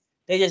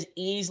 they just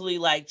easily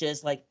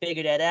just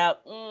figured that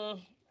out.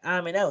 I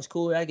mean, that was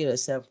cool. I give it a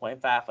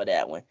 7.5 for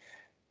that one.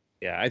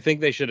 Yeah, I think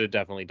they should have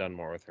definitely done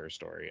more with her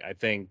story. I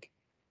think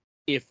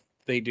if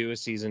they do a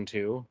season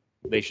 2,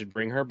 they should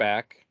bring her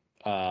back,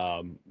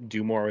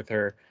 do more with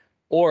her,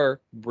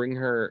 or bring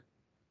her.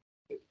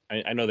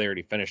 I know they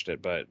already finished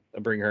it, but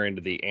bring her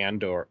into the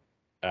Andor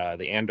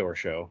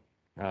show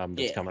that's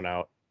Yeah, coming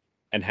out,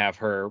 and have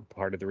her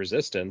part of the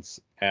Resistance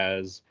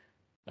as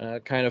a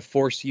kind of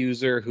Force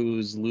user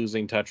who's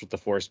losing touch with the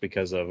Force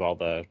because of all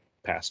the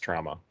past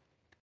trauma.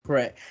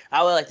 correct.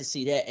 I would like to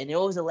see that. And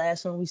what was the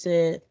last one we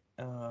said?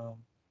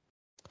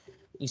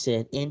 You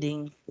said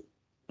ending.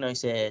 No, you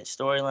said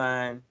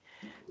storyline,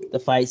 the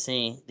fight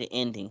scene, the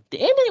ending. The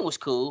ending was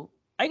cool.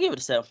 I give it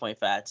a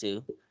 7.5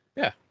 too.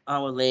 Yeah,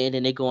 With Leia,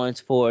 and they going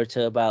forward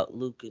to about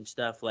Luke and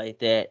stuff like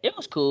that. It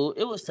was cool.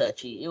 It was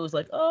touchy. It was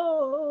like,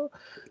 oh,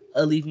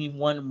 leave me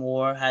one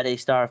more. How they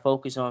start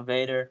focus on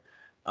Vader.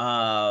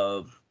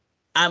 I'm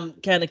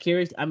kind of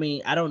curious. I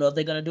mean, I don't know if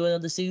they're gonna do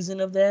another season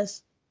of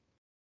this.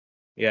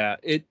 yeah.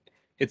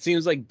 It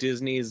seems like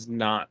Disney's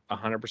not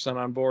 100%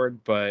 on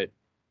board, but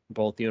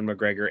both Ewan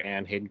McGregor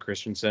and Hayden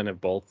Christensen have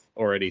both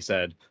already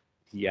said,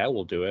 "Yeah,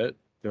 we'll do it."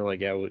 They're like,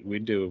 "Yeah,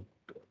 we'd do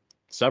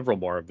several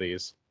more of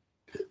these."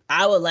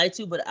 I would like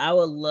to, but I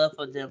would love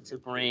for them to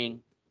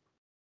bring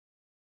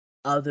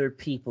other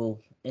people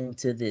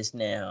into this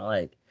now.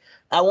 Like,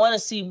 I want to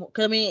see.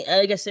 Cause I mean,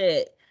 like I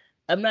said,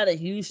 I'm not a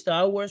huge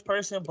Star Wars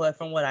person, but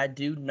from what I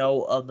do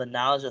know of the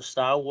knowledge of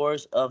Star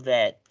Wars, of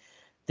that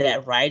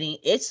writing,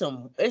 it's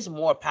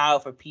more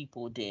powerful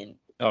people than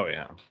Oh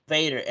yeah,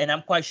 Vader, and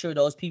I'm quite sure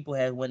those people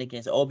had went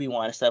against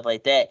Obi-Wan and stuff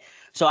like that.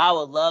 So I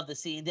would love to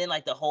see. And then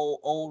like the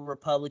whole old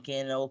Republican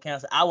and old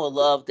council, I would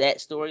love that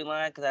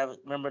storyline because I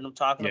remember them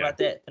talking yeah, about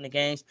that in the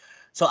games.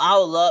 So I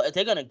would love if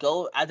they're gonna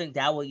go. I think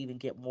that will even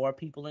get more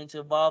people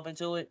involved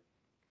into it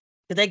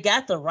because they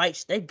got the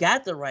right. They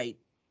got the right.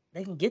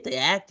 They can get the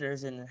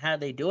actors and how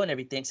they do and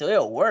everything, so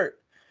it'll work.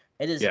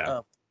 It is yeah,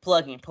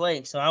 plug and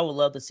play. So I would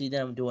love to see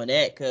them doing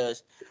that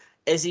because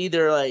it's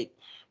either like,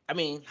 I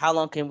mean, how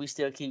long can we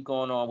still keep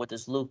going on with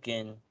this Luke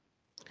and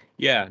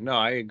yeah. No,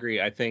 I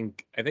agree. I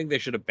think they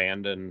should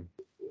abandon,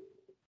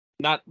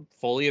 not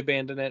fully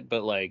abandon it,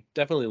 but like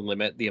definitely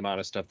limit the amount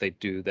of stuff they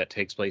do that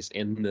takes place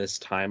in this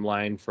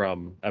timeline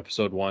from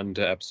episode 1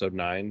 to episode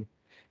 9,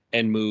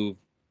 and move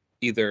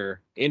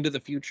either into the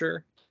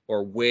future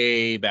or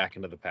way back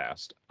into the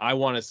past. I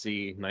want to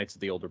see Knights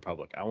of the Old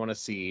Republic. I want to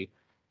see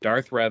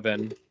Darth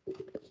Revan.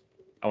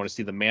 I want to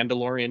see the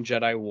Mandalorian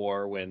Jedi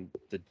War when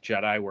the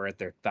Jedi were at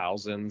their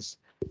thousands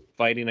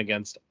fighting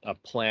against a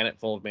planet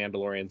full of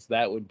Mandalorians.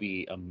 That would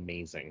be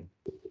amazing.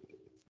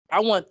 I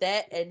want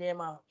that, and then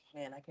my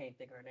man, I can't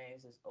think of her name.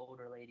 It's this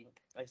older lady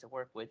I used to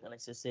work with, and I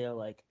used to sell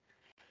like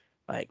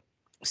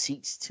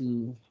seats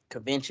to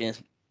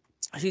conventions.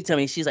 She told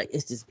me she's like,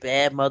 it's this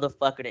bad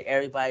motherfucker that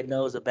everybody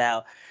knows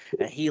about,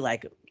 and he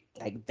like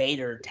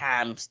Vader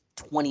times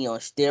 20 on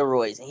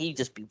steroids, and he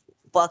just be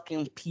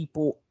fucking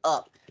people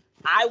up.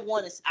 I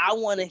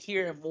want to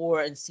hear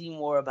more and see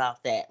more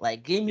about that.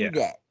 Like, give me Yeah.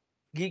 that.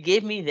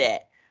 Give me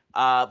that.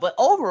 But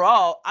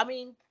overall, I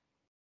mean,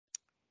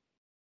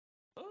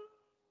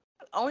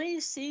 only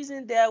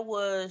season that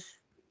was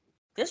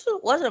This one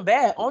wasn't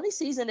bad. Only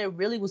season that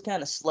really was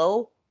kind of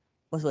slow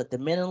was what, The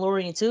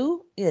Mandalorian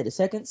 2? Yeah, the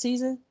second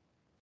season.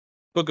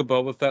 Book of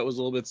Boba Fett was a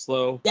little bit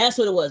slow. That's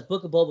what it was.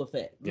 Book of Boba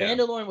Fett. Yeah.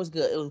 Mandalorian was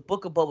good. It was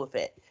Book of Boba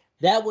Fett.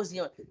 That was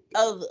the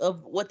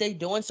of what they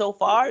doing so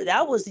far.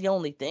 That was the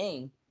only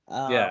thing.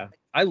 Yeah.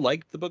 I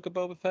liked the Book of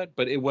Boba Fett,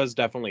 but it was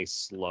definitely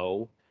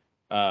slow.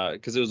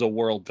 Because it was a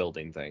world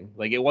building thing.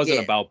 Like, it wasn't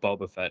Yeah, about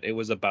Boba Fett. It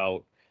was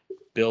about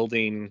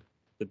building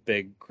the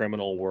big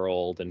criminal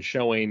world and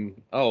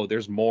showing, oh,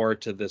 there's more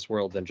to this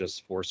world than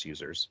just Force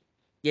users.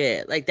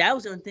 yeah. Like that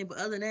was the only thing. But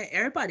other than that,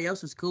 everybody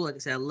else was cool. Like I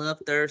said, I love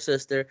Third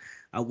Sister.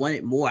 I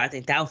wanted more. I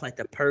think that was like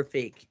the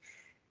perfect.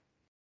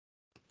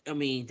 I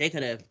mean, they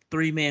could have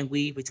 3-man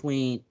weave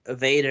between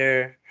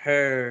Vader,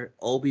 her,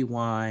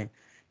 Obi-Wan.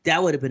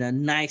 That would have been a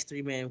nice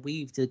 3-man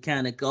weave to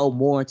kind of go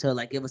more into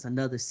like give us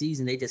another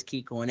season. They just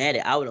keep going at it.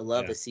 I would have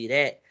loved Yeah. to see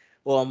that.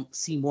 Or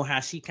see more how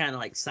she kind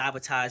of like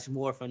sabotaged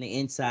more from the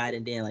inside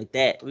and then like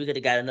that. We could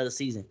have got another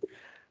season. Oh,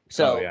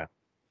 So, yeah.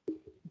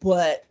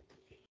 but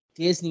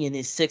Disney and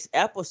this 6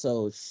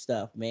 episode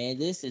stuff, man,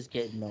 this is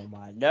getting on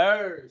my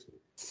nerves.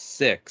 6.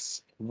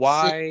 Six.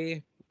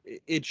 Why?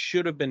 It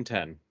should have been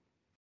 10.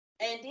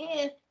 And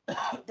then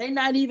they're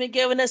not even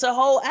giving us a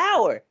whole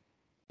hour.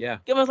 Yeah.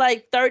 Give us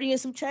like 30 and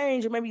some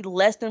change, or maybe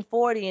less than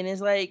 40. And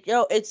it's like,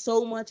 yo, it's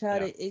so much how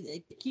Yeah.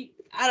 it keep.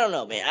 I don't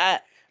know, man.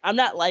 I'm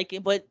not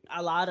liking, but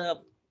a lot of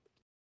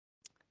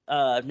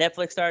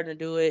Netflix starting to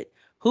do it.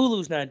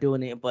 Hulu's not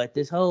doing it, but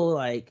this whole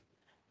like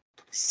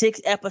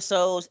 6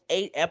 episodes,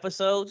 8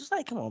 episodes, just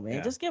like, come on, man,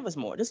 Yeah. just give us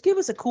more. Just give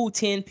us a cool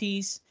 10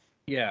 piece.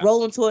 Yeah.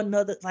 Roll into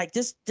another, like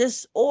just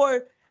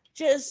or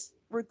just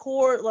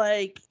record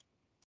like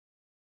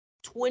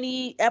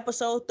 20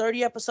 episodes,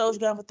 30 episodes,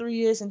 you got for 3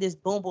 years, and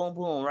just boom, boom,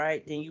 boom,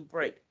 right? Then you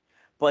break.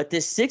 But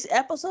this 6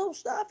 episode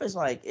stuff is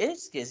like,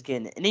 it's just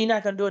getting it. And then you're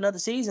not gonna do another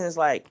season. It's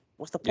like,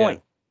 what's the Yeah.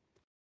 point?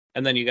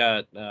 And then you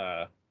got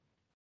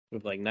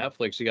with like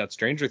Netflix, you got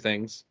Stranger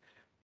Things.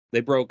 They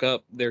broke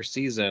up their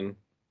season,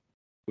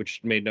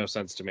 which made no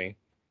sense to me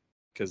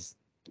because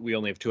we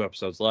only have 2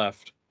 episodes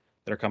left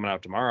that are coming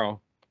out tomorrow.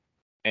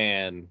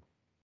 And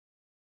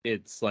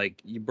it's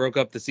like you broke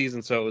up the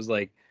season, so it was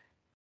like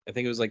I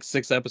think it was like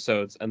 6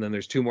 episodes, and then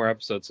there's 2 more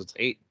episodes, so it's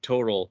 8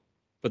 total.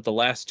 But the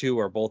last 2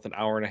 are both an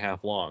hour and a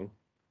half long.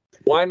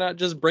 Why not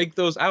just break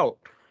those out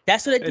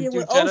That's what they and did do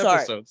with 10 Ozark.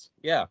 episodes?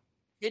 Yeah.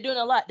 They're doing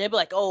a lot. They'd be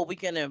like, oh, we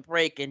can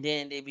break, and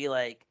then they'd be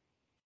like,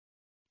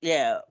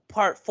 yeah,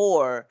 part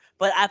 4.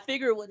 But I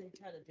figure what they're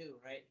trying to do,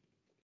 right?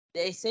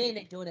 They saying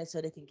they're doing that so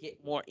they can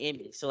get more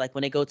Emmys. So like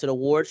when they go to the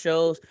award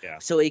shows, Yeah.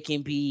 so it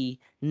can be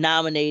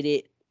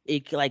nominated.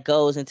 It like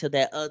goes into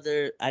that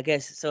other. I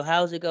guess. So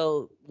how's it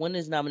go? When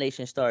this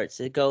nomination starts,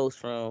 it goes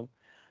from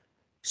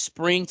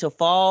spring to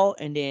fall,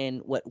 and then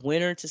what?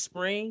 Winter to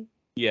spring.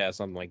 Yeah,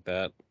 something like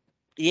that.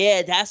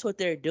 Yeah, that's what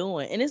they're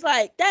doing, and it's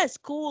like that's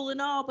cool and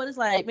all, but it's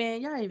like,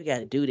 man, y'all ain't even got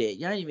to do that.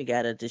 Y'all ain't even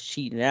got to just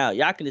cheat it out.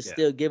 Y'all can just Yeah.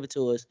 still give it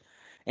to us,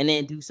 and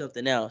then do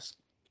something else.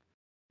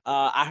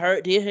 I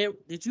heard.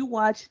 Did you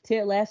watch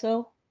Ted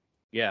Lasso?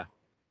 Yeah.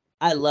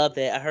 I love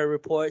that. I heard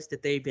reports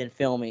that they've been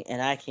filming, and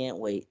I can't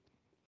wait.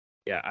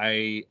 Yeah,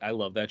 I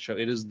love that show.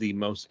 It is the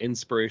most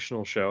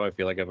inspirational show I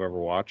feel like I've ever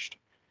watched.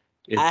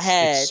 I It's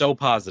had so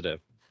positive.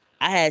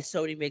 I had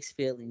so many mixed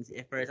feelings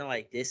at first. I'm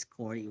like, this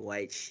corny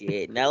white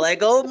shit. Now, like,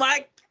 oh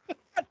my,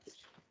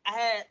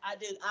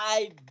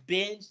 I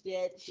binged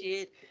that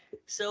shit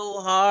so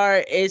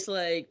hard. It's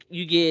like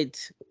you get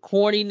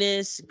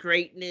corniness,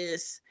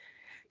 greatness,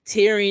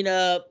 tearing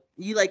up.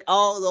 You like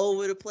all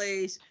over the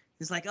place.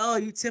 It's like, oh,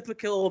 you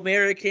typical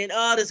American.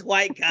 Oh, this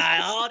white guy.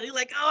 Oh, they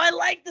like, oh, I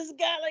like this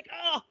guy. Like,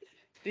 oh.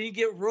 Then you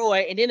get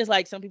Roy, and then it's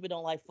like some people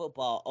don't like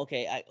football,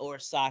 okay, or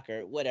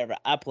soccer, whatever.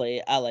 I play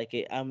it, I like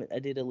it. I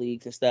did the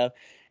leagues and stuff,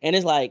 and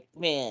it's like,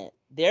 man,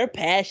 they're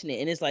passionate,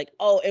 and it's like,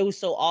 oh, it was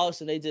so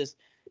awesome. They just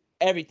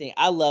everything.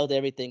 I loved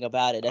everything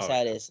about it. That's Oh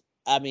how it yeah. is.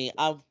 I mean,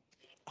 I'm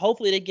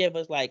hopefully they give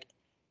us like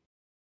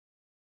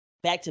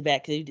back to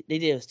back. They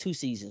did us 2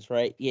 seasons,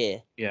 right? Yeah.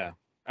 Yeah.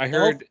 I So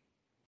hope heard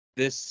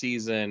this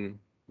season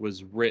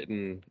was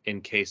written in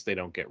case they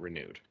don't get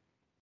renewed.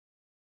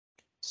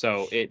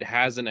 So it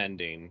has an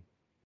ending.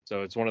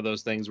 So it's one of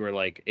those things where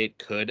like it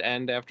could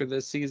end after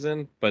this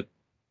season, but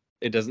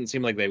it doesn't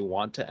seem like they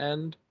want to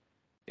end.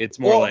 It's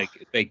more well,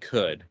 like they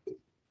could.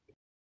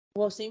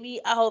 well, see me.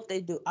 I hope they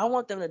do. I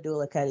want them to do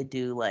like how they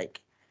do like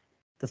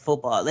the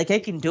football. Like they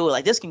can do it.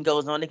 Like this can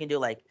goes on. They can do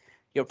like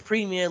your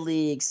Premier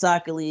League,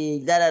 soccer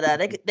league, da da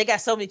da. They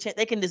got so many.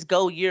 They can just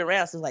go year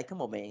round. So it's like,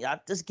 come on, man, y'all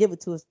just give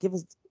it to us.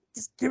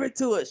 Just give it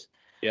to us.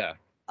 Yeah.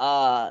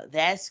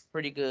 That's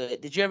pretty good.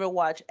 Did you ever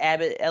watch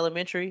Abbott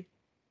Elementary?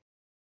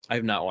 I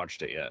have not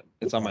watched it yet.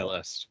 It's on my Gotta,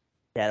 list.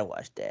 gotta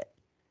watch that.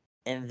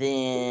 And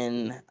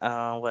then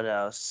what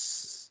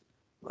else?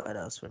 What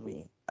else for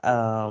me?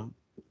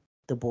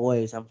 The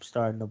Boys. I'm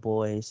starting The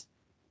Boys.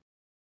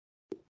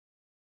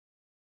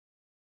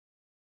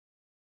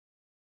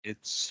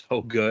 It's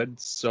so good,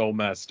 so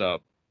messed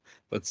up,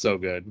 but so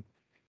good.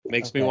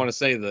 Makes me Okay. want to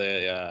say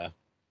I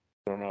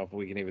don't know if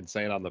we can even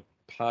say it on the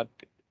pod.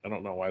 I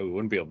don't know why we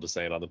wouldn't be able to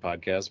say it on the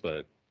podcast,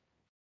 but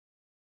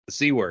the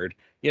C word,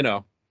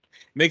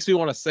 makes me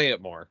want to say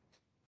it more.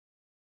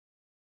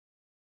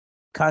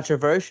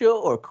 Controversial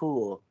or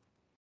cool?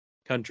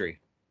 Country.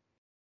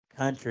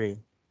 Country.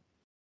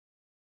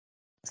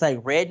 It's like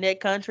redneck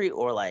country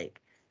or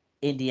like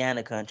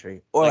Indiana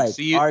country or like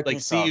see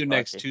Arkansas you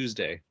next country.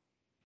 Tuesday.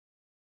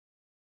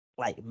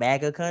 Like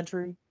MAGA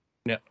country?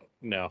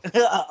 No.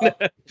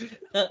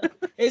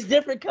 It's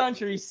different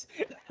countries.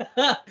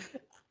 I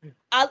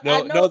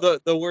No, know.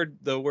 the word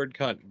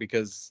cunt,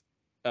 because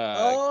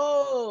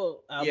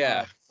Oh,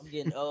 yeah. I'm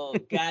getting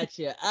old.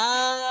 Gotcha.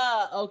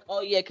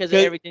 Oh yeah, because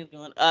 'Cause everything's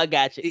going.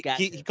 Gotcha.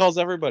 he calls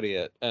everybody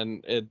it,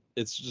 and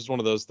it's just one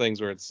of those things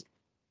where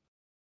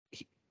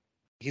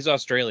he's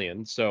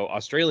Australian, so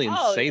Australians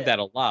Oh say yeah. that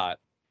a lot,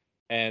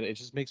 and it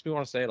just makes me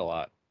want to say it a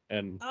lot.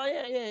 And Oh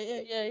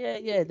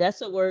yeah.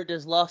 That's a word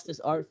that's lost its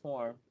art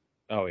form.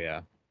 oh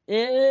yeah.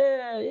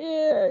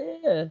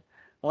 Yeah.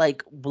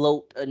 Like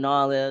bloat and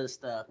all that other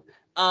stuff.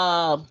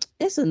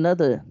 It's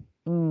another.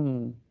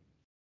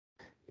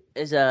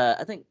 It's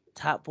I think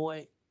Top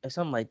Boy or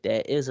something like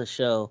that. It's a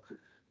show.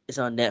 It's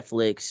on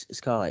Netflix.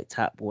 It's called like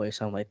Top Boy or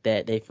something like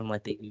that. They from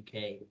like the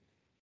UK,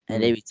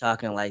 and they be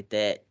talking like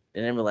that,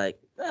 and they be like,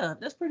 "Oh,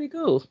 that's pretty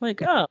cool."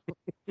 Like, oh,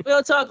 we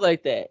don't talk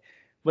like that.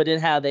 But then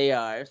how they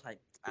are, it's like,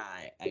 all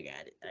right, I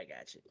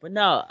got you. But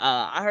no,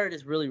 I heard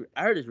it's really,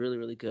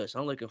 really good. So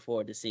I'm looking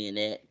forward to seeing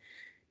that.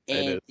 It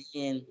And is.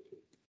 then,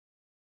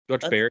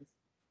 Watch Barry.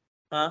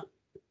 huh?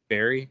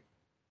 Barry.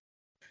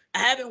 I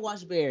haven't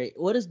watched Barry.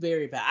 What is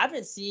Barry about? I've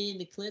been seeing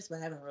the clips, but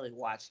I haven't really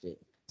watched it.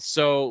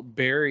 So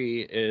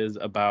Barry is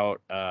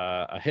about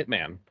a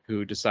hitman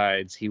who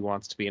decides he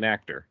wants to be an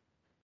actor,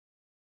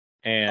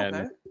 and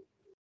Okay.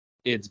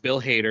 it's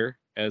Bill Hader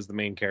as the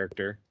main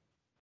character,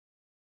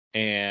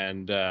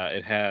 and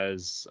it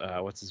has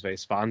what's his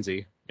face,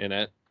 Fonzie, in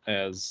it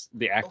as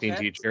the acting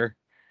Okay. teacher.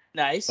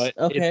 Nice. But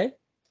Okay.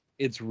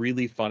 it's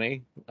really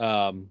funny,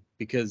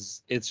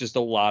 because it's just a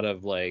lot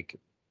of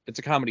it's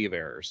a comedy of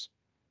errors.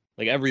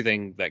 Like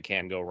everything that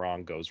can go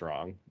wrong goes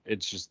wrong.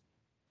 It's just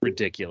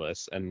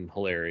ridiculous and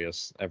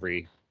hilarious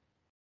every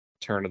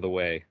turn of the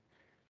way.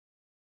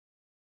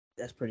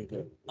 That's pretty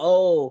good.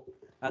 Oh,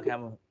 okay.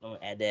 I'm gonna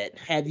add that.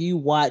 Have you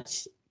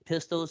watched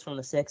Pistols from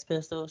the Sex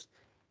Pistols?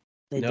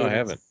 They No, I did it.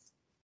 haven't.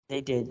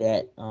 They did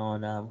that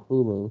on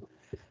Hulu.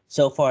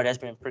 So far, that's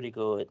been pretty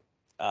good.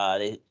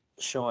 They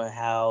showing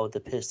how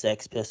the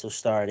Sex Pistols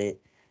started.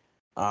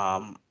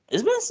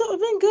 It's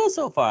been good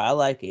so far. I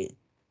like it.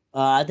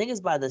 I think it's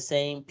by the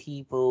same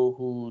people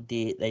who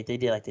did they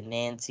did like the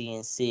Nancy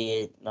and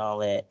Sid and all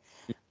that.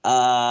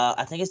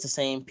 I think it's the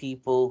same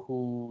people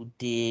who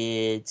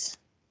did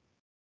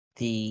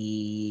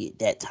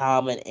that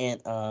Tom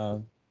and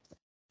Pam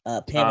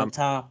and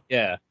Tom.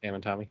 Yeah, Pam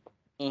and Tommy.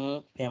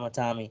 Pam and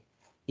Tommy.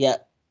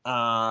 Yep.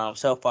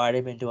 So far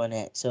they've been doing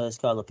that. So it's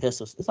called the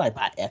Pistols. It's like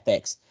by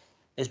FX.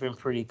 It's been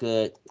pretty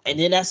good. And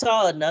then I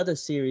saw another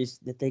series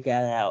that they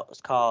got out. It's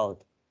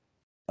called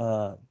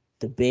uh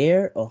The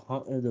Bear or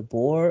the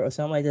Boar or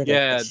something like that.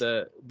 Yeah,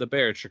 the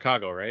Bear at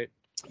Chicago, right?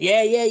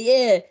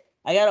 Yeah.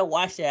 I gotta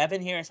watch that. I've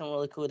been hearing some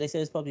really cool. They said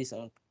there's probably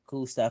some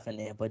cool stuff in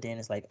there, but then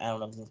it's like I don't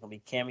know if there's gonna be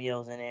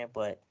cameos in there,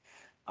 but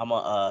I'm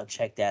gonna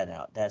check that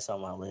out. That's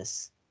on my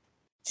list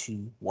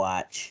to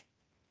watch.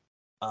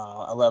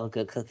 I love a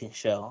good cooking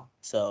show,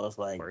 so it's Of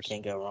like course.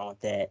 can't go wrong with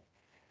that.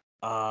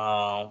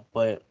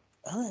 But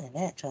other than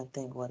that, trying to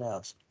think what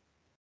else.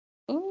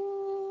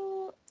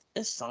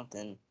 It's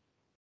something.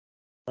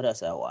 What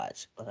else I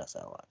watch?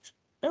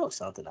 There was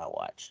something I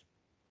watched.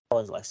 It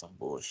was like some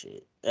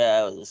bullshit.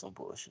 Yeah, it was just some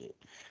bullshit.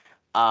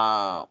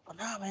 But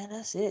nah, man,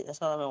 that's it.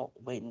 That's all I've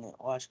been waiting and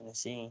watching and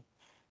seeing.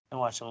 I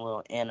watch some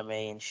little anime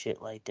and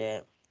shit like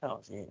that. That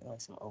was it.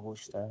 Like some old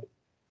stuff.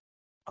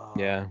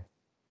 Yeah. Um,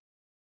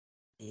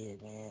 yeah,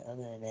 man.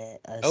 Other than that,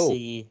 I Oh,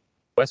 see.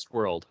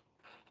 Westworld.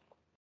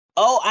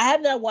 Oh, I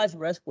have not watched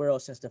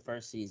Westworld since the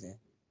first season.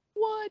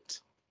 What? So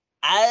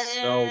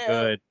I,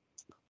 good.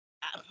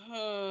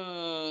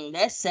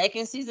 that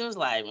second season was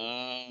like,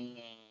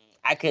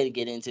 I couldn't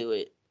get into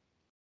it.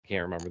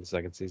 Can't remember the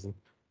second season.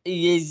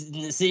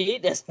 See,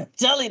 that's I'm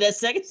telling you, that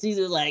second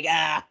season was like,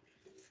 I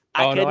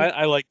Oh no, couldn't.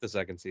 I like the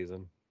second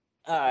season.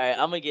 All right,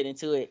 I'm gonna get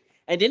into it.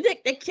 And then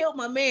they killed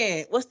my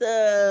man. What's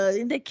the?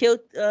 Then they killed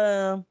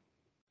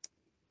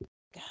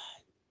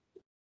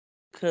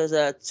because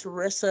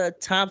Teresa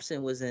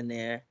Thompson was in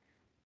there,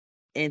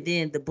 and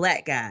then the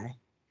black guy.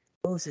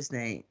 What was his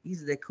name?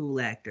 He's the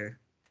cool actor.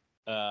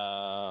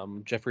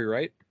 Jeffrey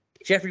Wright.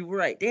 Jeffrey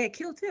Wright. They had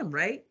killed him,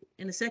 right?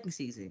 In the second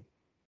season.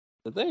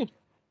 Did they?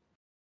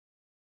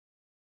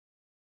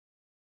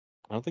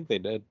 I don't think they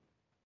did.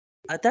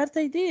 I thought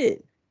they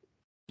did.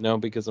 No,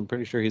 because I'm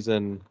pretty sure he's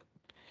in.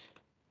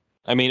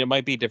 I mean, it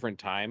might be different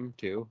time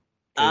too,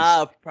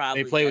 because they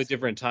Probably. play with That's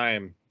different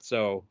time.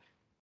 So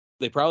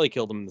they probably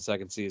killed him in the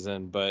second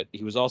season, but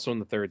he was also in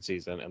the third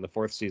season, and the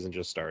fourth season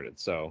just started.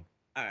 So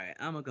all right.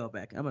 I'm gonna go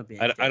back. I'm gonna I,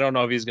 binge I that. don't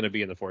know if he's going to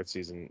be in the fourth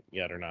season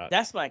yet or not.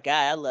 That's my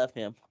guy. I love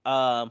him.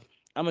 I'm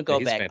gonna Yeah, go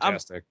he's back.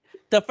 fantastic.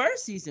 The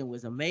first season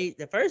was amazing.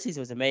 The first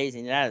season was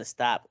amazing, and I had to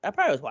stop. I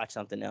probably was watching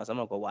something else. I'm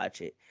gonna go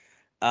watch it.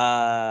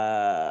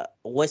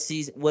 What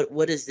season?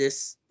 What is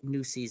this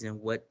new season?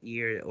 What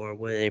year or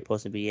where are they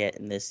supposed to be at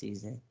in this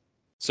season?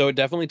 So it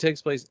definitely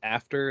takes place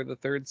after the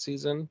third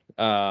season.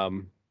 At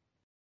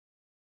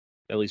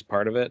least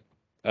part of it.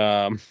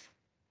 Um,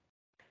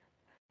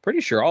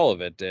 pretty sure all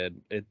of it did.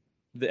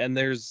 And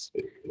there's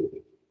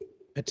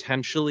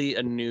potentially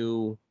a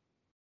new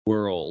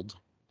world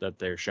that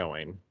they're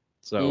showing.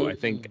 So Mm.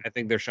 I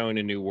think they're showing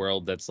a new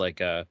world that's like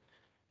a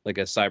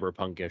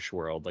cyberpunkish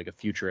world, like a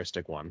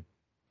futuristic one.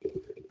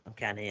 I'm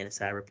kind of into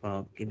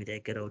cyberpunk. Give me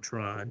that good old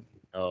Tron.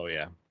 Oh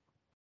yeah.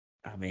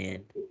 I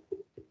mean,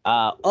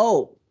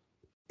 oh,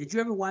 did you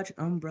ever watch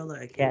Umbrella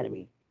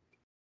Academy?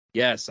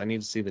 Yes, I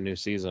need to see the new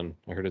season.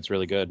 I heard it's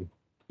really good.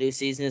 This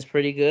season is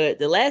pretty good.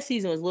 The last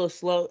season was a little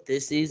slow.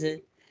 This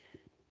season,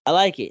 I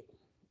like it.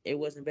 It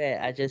wasn't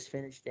bad. I just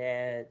finished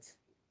that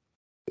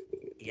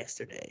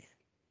yesterday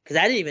because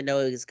I didn't even know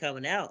it was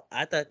coming out.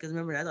 I thought, because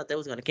remember, I thought they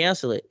was gonna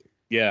cancel it.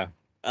 Yeah.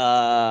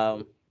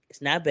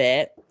 It's not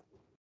bad.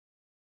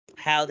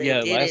 How they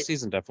Yeah, did last it,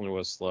 season definitely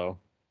was slow.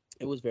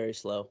 it was very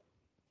slow.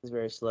 It was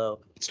very slow.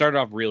 It started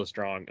off real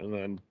strong and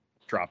then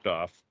dropped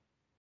off.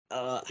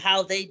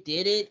 How they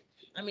did it,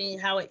 I mean,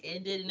 how it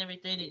ended and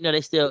everything.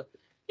 They still,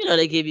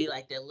 they give you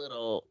like that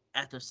little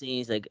after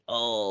scenes, like,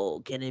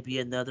 oh, can it be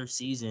another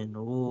season?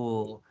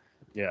 Ooh,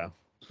 Yeah.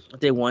 if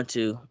they want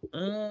to.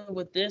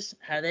 With this,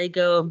 how they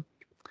go,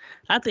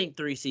 I think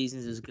 3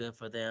 seasons is good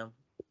for them.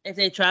 If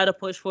they try to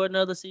push for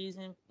another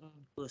season,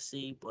 we'll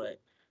see. But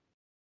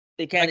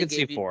they I kind of could see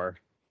give you 4.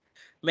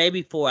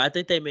 maybe 4. I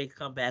think they may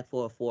come back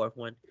for a fourth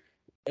one.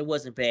 It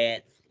wasn't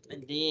bad.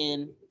 And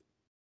then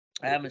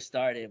I haven't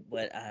started,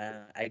 but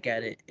I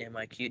got it in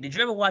my queue. Did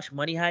you ever watch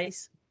Money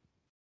Heist?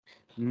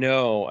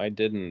 No, I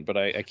didn't, but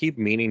I keep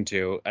meaning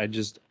to.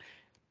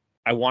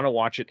 I want to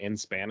watch it in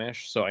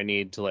Spanish, so I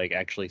need to like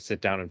actually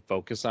sit down and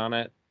focus on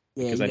it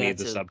Yeah, because you I need got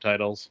the to.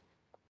 subtitles.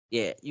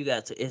 Yeah, you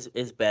got to.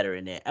 It's better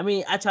in that. I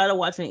mean, I try to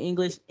watch it in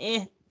English.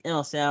 It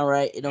don't sound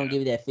right. It don't Yeah. give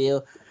you that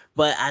feel,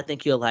 but I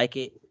think you'll like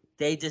it.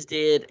 They just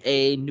did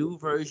a new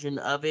version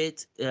of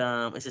it.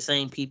 It's the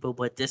same people,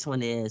 but this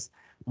one is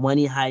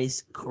Money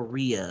Heist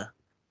Korea.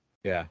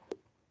 Yeah. I did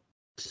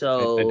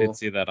So,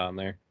 see that on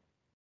there.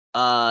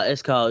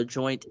 it's called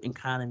Joint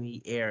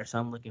Economy Air. So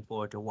I'm looking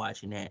forward to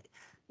watching that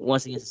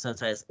once it gets the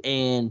subtitles.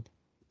 And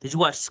did you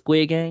watch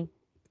Squid Game?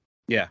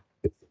 Yeah.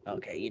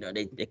 Okay,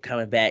 they're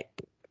coming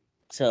back.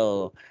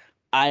 So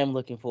I am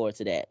looking forward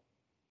to that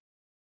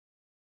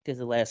because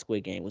the last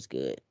Squid Game was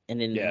good.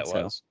 And Yeah, then it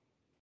so was.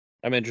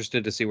 I'm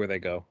interested to see where they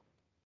go.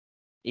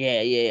 yeah,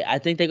 yeah. I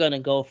think they're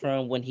gonna go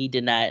from when he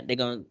did not. They're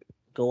gonna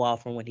go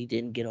off from when he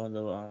didn't get on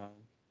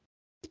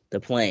the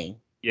plane.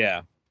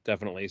 Yeah,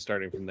 definitely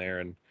starting from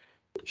there and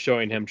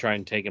showing him try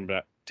and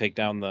take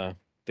down the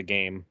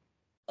game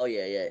Oh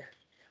yeah, yeah.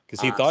 because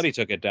he Uh, thought he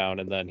took it down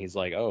and then he's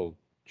like, "Oh,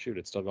 shoot,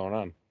 it's still going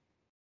on."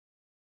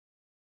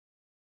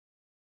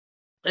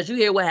 did you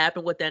hear what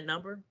happened with that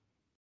number?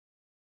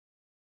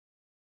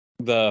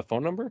 The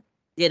phone number?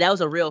 Yeah, that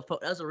was a real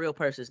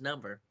person's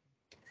number.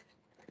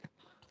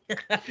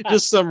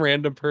 Just some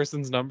random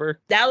person's number.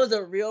 That was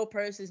a real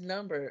person's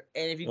number,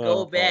 and if you go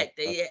Oh, back,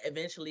 they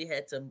eventually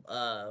had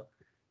to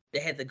they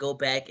had to go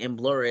back and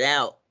blur it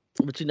out.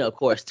 But of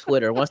course,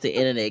 Twitter, once the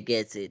internet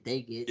gets it,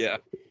 they get yeah.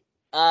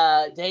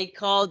 it. They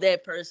called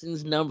that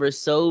person's number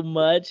so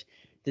much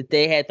that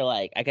they had to,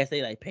 like, I guess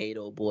they like paid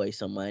old boy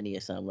some money or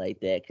something like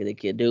that, because the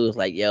kid dude was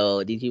like,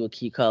 "Yo, these people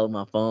keep calling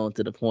my phone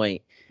to the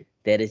point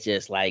that it's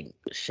just like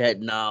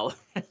shutting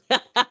off."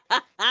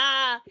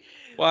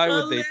 Why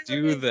would they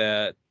do Hilarious.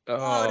 that?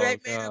 Oh, they Oh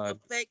made up God. a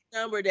fake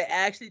number that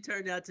actually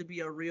turned out to be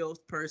a real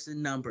person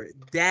number.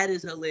 That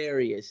is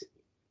hilarious.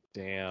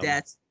 Damn.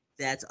 That's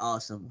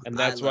awesome. And I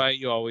that's love why it.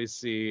 you always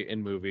see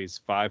in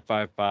movies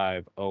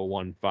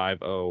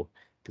 555-0150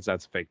 because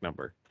that's a fake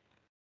number.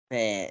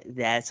 Man,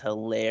 that's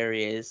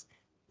hilarious.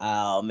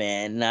 Oh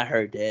man, and I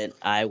heard that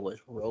I was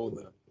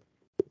rolling.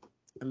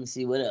 Let me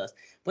see what else.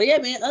 But yeah,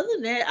 man. Other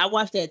than that, I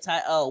watched that.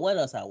 Oh, what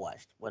else I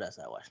watched? What else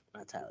I watched?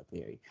 Not Tyler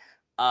Perry.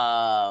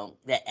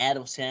 That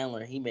Adam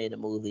Sandler. He made a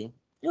movie.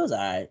 It was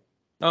alright.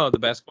 Oh, the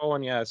basketball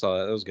one? Yeah, I saw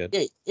that. That was good.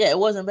 Yeah, yeah. It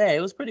wasn't bad.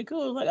 It was pretty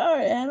cool. It was like, all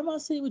right, Adam, I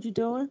see what you're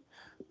doing.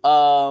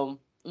 And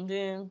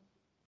then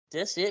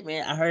that's it,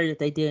 man. I heard that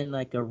they did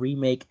like a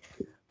remake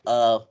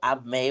of I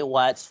May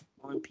Watch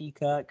on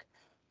Peacock.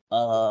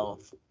 Uh,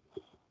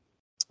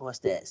 what's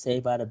that?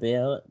 Saved by the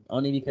Bell.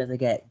 Only because they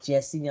got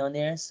Jessie on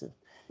there. So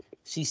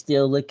she's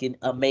still looking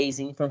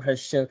amazing from her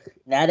show.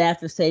 Not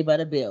after Saved by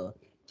the Bell.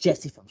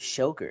 Jessie from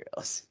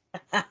Showgirls.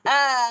 That's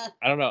I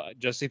don't know.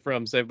 Jesse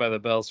from Saved by the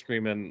Bell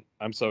screaming,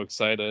 "I'm so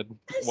excited!"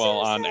 so while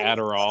on excited.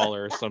 Adderall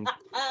or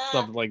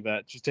something like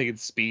that. She's taking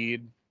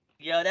speed.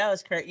 Yo, that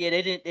was crazy. Yeah,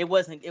 they didn't. It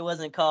wasn't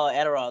called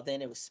Adderall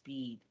then. It was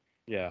Speed.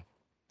 Yeah,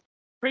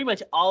 Pretty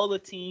much all the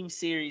team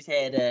series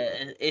had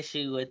an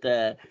issue with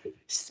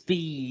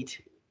Speed.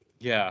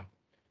 yeah.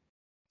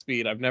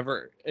 Speed. I've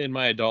never in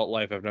my adult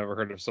life I've never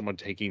heard of someone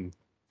taking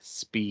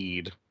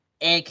speed.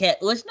 And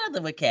well, it's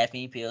nothing but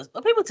caffeine pills.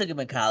 But people took them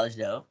in college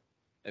though.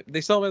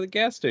 They sell them at the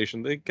gas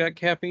station. They got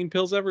caffeine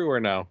pills everywhere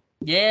now.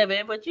 Yeah,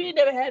 man, but you ain't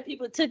never had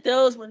people took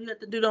those when you had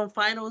to do them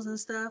finals and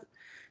stuff,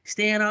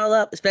 staying all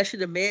up, especially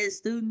the med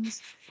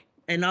students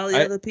and all the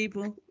I other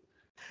people.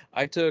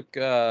 I took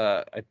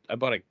I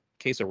bought a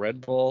case of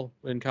Red Bull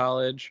in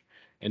college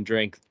and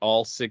drank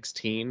all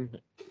 16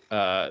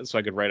 so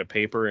I could write a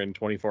paper in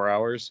 24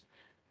 hours.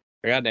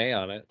 I got an A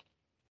on it,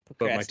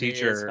 but my Procrastinators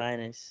teacher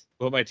finest.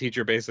 but my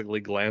teacher basically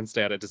glanced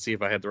at it to see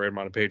if I had the right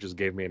amount of pages,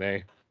 gave me an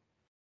A.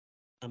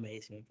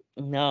 Amazing.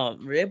 No,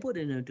 Red Bull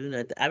didn't do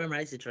nothing. I remember I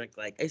used to drink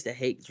I used to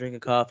hate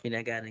drinking coffee and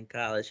I got in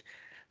college.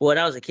 Well, when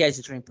I was a kid, I used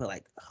to drink put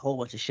like a whole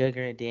bunch of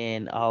sugar and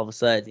then all of a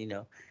sudden,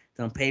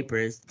 on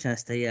papers, trying to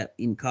stay up,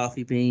 eating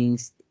coffee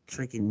beans,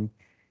 drinking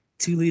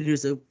 2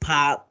 liters of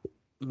pop,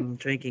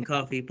 drinking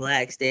coffee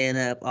black, staying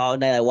up all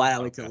night. Like, why I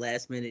wait till Okay. the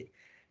last minute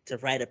to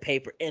write a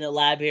paper in the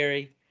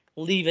library,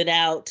 leave it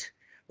out,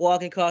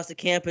 walking across the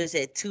campus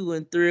at 2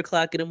 and 3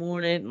 o'clock in the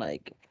morning.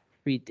 Like,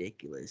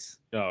 ridiculous.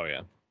 Oh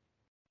yeah.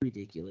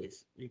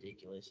 Ridiculous.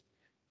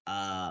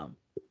 Um,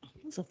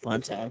 it's a fun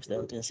times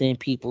though. Just seeing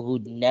people who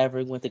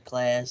never went to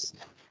class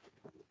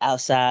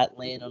outside,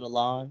 laying on the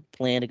lawn,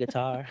 playing the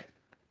guitar.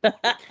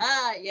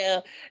 Yeah,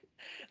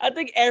 I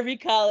think every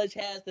college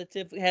has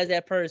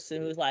that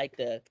person who's like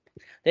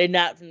they're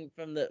not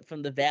from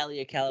the Valley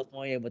of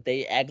California, but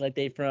they act like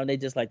they from. They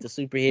just like the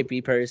super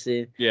hippie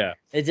person. Yeah.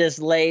 It just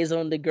lays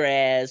on the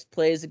grass,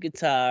 plays the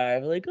guitar.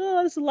 Like,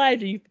 oh, it's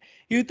Elijah.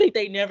 You think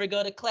they never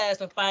go to class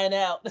and find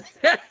out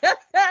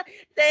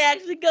they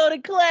actually go to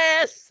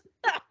class.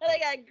 They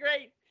got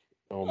great.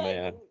 Oh Like,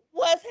 man.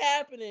 what's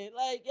happening?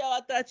 Like, yo, I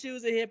thought you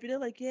was a hippie. They're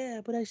like,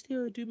 yeah, but I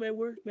still do my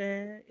work,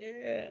 man.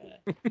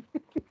 Yeah.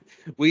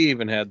 We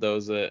even had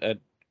those at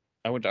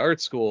I went to art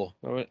school.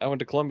 I went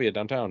to Columbia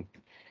downtown.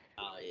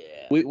 Oh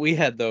yeah. We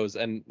had those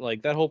and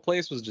like that whole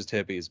place was just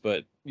hippies,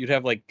 but you'd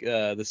have like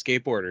the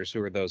skateboarders who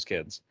were those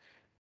kids.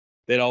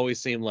 They'd always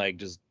seem like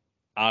just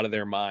out of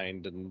their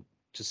mind and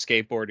just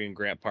skateboarding in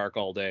Grant Park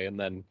all day, and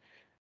then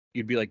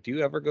you'd be like, "Do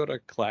you ever go to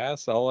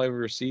class? All I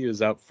ever see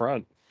is out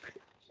front."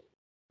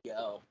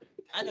 Yo,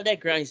 I know that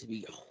ground used to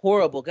be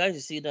horrible. Guys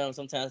used to see them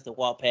sometimes to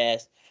walk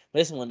past.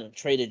 Listen, when the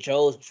Trader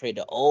Joe's,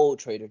 the old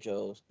Trader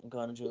Joe's, and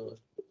Garden Joe's.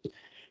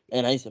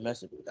 And I used to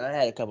mess with. I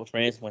had a couple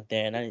friends went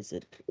there, and I used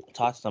to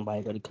talk to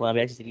somebody go to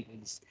Columbia. I used to be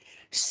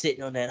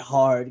sitting on that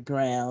hard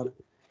ground,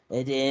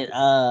 and then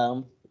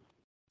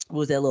what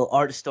was that little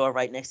art store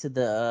right next to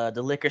the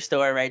liquor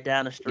store right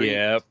down the street?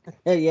 Yep.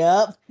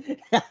 Yep.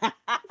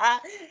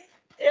 Yep.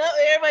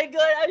 Everybody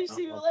good. I used to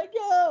see Uh-huh. like,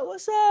 yo,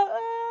 what's up?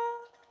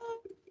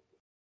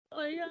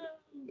 Like,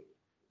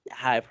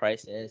 high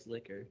price ass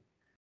liquor.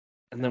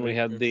 And then we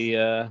had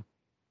Outrageous.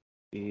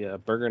 the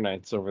burger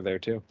nights over there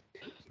too.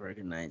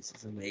 Burger nights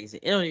is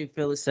amazing. It don't even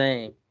feel the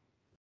same.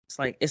 It's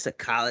like it's a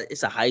college,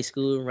 it's a high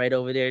school right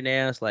over there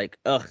now. It's like,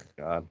 ugh,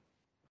 God.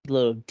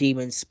 little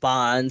demon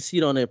spawns.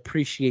 You don't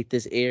appreciate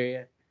this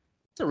area.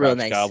 It's a real Crouch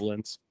nice.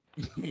 goblins.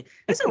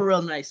 It's a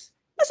real nice.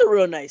 That's a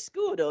real nice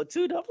school though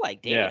too. I'm like,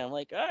 Yeah. damn,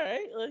 like all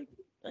right,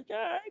 like all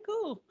right,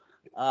 cool.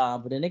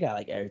 But then they got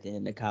like everything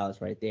in the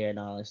college right there and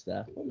all that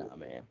stuff. But nah,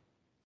 man,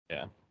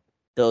 Yeah.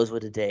 those were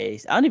the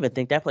days. I don't even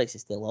think that place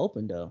is still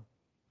open though.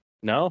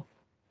 No?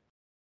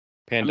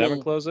 I Pandemic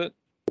mean, close it?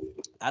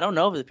 I don't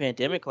know if the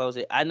pandemic closed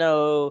it. I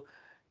know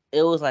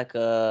it was like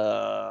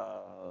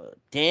a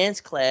dance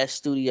class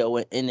studio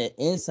in the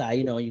inside.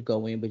 You know, you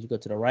go in, but you go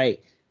to the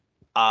right.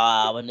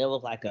 And there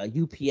was like a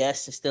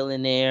UPS is still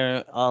in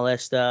there, all that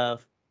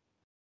stuff,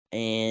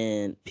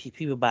 and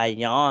people buy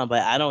yawn,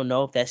 but I don't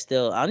know if that's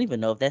still. I don't even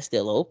know if that's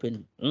still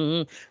open.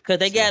 Cause See.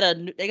 they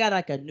got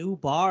like a new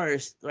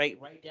bars right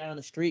down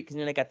the street. Cause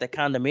then they got the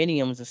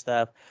condominiums and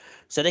stuff,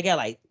 so they got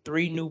like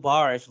 3 new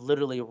bars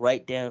literally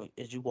right down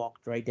as you walk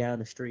right down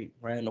the street,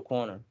 right in the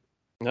corner.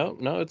 No,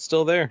 no, it's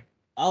still there.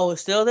 Oh,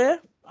 it's still there.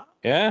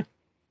 Yeah.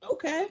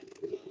 Okay,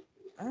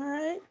 all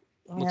right.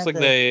 I Looks have like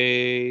to.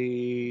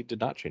 they did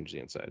not change the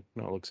inside.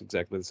 No, it looks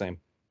exactly the same.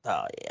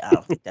 Oh yeah, I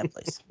don't think that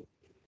place.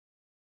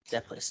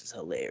 That place is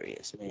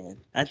hilarious, man.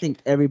 I think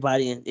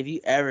everybody, if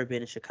you ever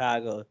been in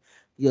Chicago,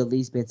 you at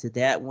least been to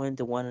that one,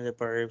 the one in the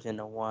Burbs, and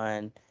the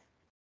one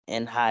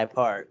in Hyde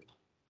Park.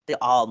 They're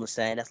all the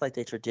same. That's like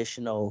the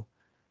traditional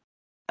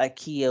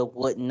IKEA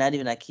wooden, not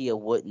even IKEA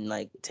wooden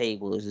like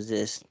tables. It's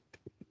just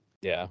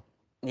Yeah.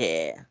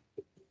 yeah.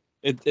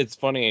 It's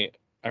funny.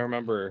 I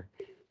remember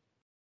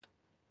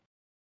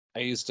I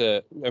used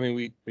to I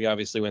mean we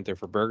obviously went there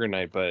for burger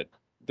night, but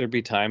there'd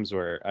be times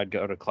where I'd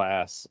go to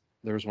class.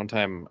 There was one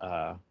time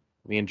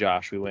me and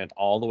Josh, we went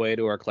all the way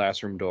to our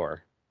classroom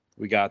door.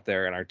 We got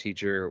there and our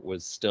teacher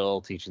was still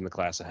teaching the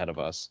class ahead of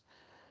us.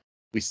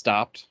 We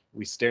stopped,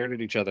 we stared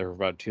at each other for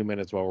about 2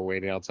 minutes while we're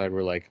waiting outside.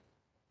 We're like,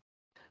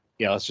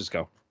 yeah, let's just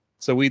go.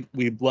 So we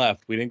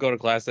left. We didn't go to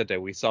class that day.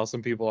 We saw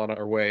some people on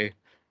our way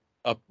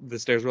up the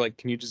stairs. We're like,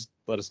 can you just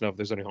let us know if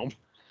there's any home?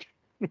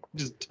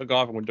 Just took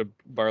off and went to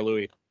Bar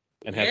Louie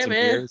and had Yeah, some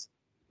man. beers.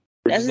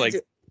 We're That's just like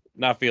it.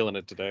 not feeling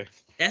it today.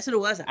 That's what it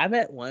was. I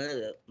met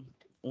one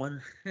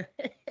one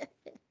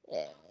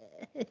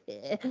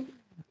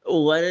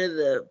of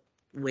the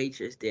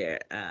waitress there.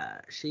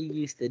 She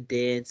used to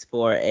dance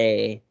for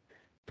a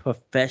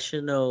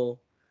professional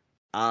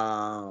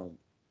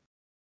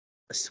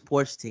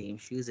sports team.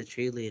 She was a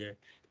cheerleader.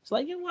 It's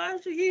like, why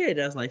is she here?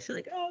 And I was like, she's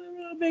like, oh, we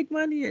want to make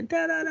money and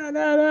da da da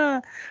da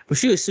da. But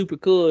she was super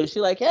cool. She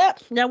like, yeah,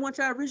 y'all want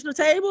your original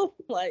table?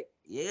 I'm like,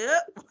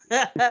 yep.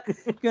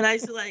 Cause I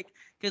used to like,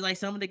 cause like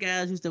some of the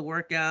guys used to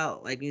work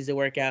out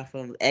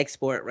from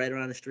Export right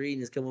around the street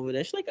and just come over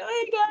there. She's like,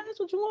 oh, hey guys,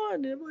 what you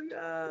want? And I'm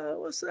like,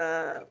 what's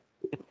up?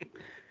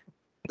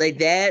 Like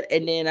that.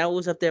 And then I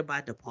was up there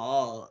by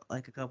DePaul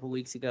like a couple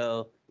weeks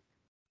ago.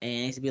 And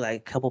it used to be like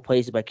a couple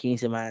places by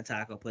Kingston Mine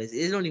Taco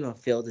places. It don't even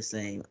feel the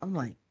same. I'm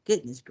like,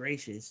 goodness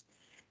gracious.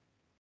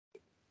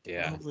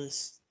 Yeah. All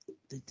this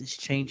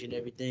changing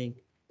everything.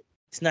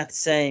 It's not the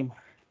same.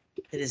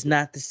 It is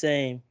not the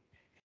same.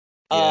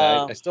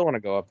 Yeah, I Uh still want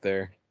to go up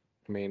there.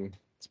 I mean,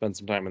 spend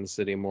some time in the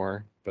city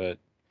more, but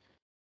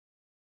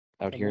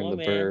out Come here in on, the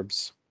man.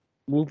 burbs.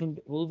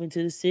 Moving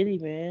to the city,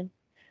 man.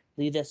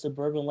 Leave that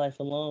suburban life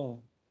alone.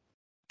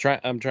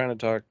 I'm trying to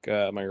talk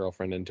my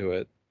girlfriend into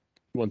it.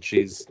 Once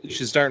she's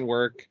starting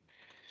work,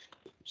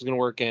 she's gonna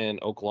work in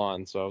Oak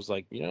Lawn. So I was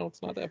like,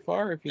 it's not that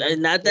far if you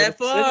It's not go to that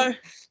the city. far.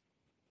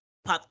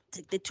 Pop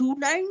take the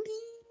 290.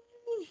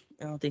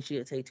 I don't think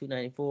she'll take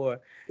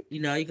 294.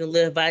 You can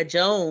live by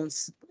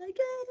Jones. Like,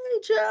 hey,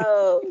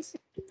 Jones.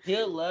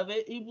 He'll love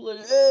it. He'll be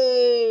like,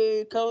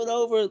 hey, coming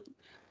over.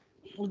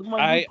 Look at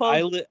my new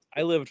post.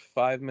 I lived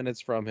 5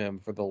 minutes from him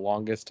for the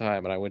longest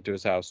time, and I went to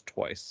his house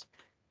twice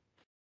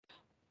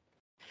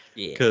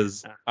Yeah.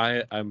 because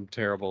I'm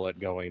terrible at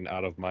going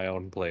out of my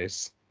own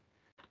place.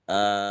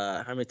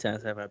 How many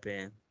times have I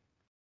been?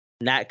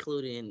 Not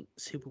including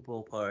Super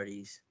Bowl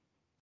parties.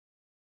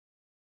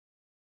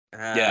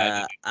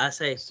 Yeah, I I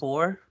say just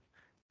 4.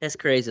 That's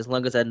crazy. As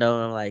long as I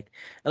know him, like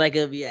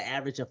it'll be an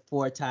average of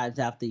 4 times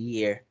out the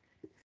year.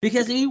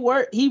 Because he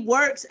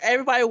works.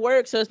 Everybody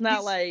works, so it's not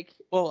he's like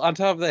well. On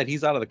top of that,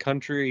 he's out of the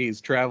country.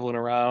 He's traveling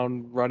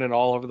around, running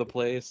all over the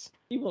place.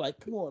 people are like,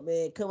 come on,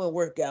 man, come and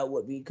work out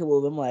with me. Come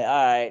on. I'm like,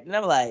 all right. And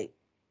I'm like,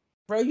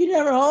 bro, you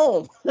never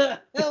home.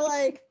 I'm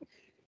like,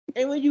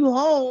 and when you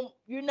home,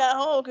 you're not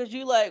home because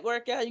you like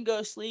work out, you go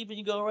to sleep, and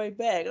you go right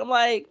back. I'm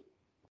like,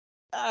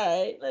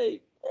 all right,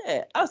 like,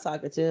 yeah. I was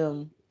talking to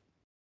him.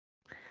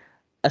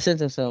 I sent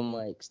him some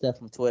like stuff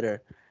from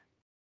Twitter,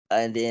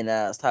 and then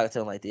I was talking to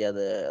him like the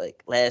other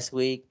like last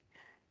week,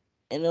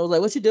 and I was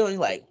like, "What you doing?" He's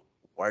like,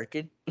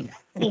 "Working."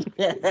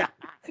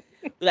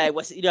 Like,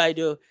 what's how you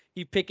do?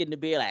 He picking the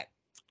beer like,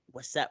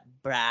 "What's up,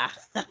 brah?"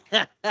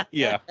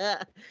 Yeah,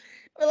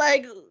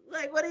 like,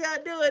 what are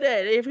y'all doing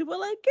there? And people are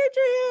like, "Get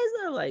your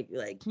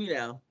hands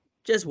up!"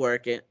 Just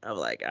working. I'm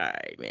like, all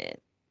right, man.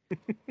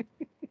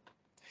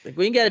 Like,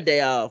 we ain't got a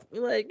day off.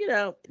 We're like,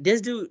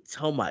 this dude.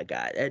 Oh my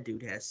god, that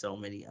dude has so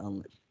many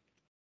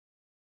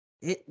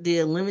the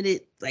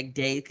unlimited like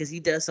day because he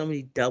does so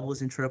many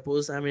doubles and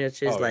triples. I mean, it's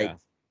just oh like yeah,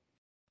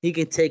 he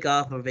can take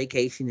off on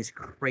vacation is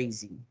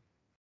crazy,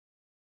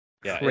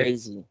 yeah.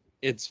 crazy.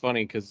 It's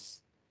funny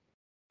because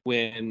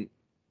when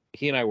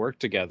he and I worked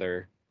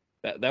together,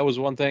 that was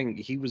one thing.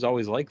 He was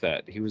always like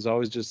that. He was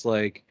always just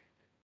like,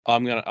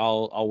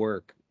 oh, I'll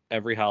work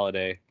every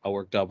holiday. I'll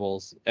work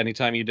doubles.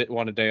 Anytime you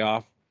want a day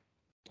off,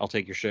 I'll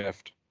take your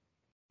shift.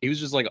 He was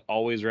just like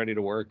always ready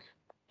to work.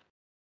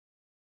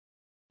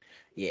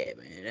 Yeah,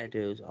 man, that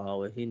dude's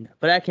always he.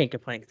 But I can't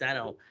complain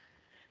because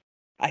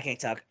I can't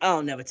talk. I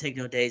don't never take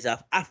no days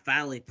off. I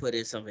finally put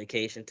in some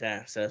vacation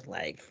time, so it's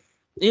like,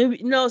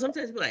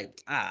 sometimes be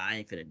like, I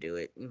ain't finna do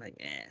it. I'm like,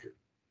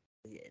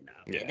 yeah, no,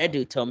 man. Yeah. That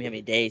dude told me how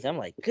many days. I'm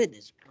like,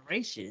 goodness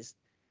gracious,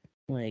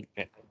 like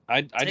Yeah.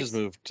 I just text.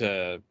 moved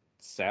to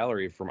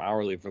salary from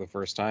hourly for the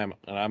first time,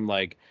 and I'm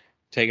like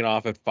taking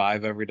off at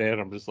 5 every day,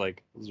 and I'm just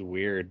like, this is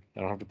weird.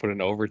 I don't have to put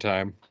in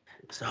overtime.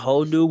 It's a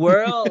whole new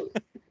world.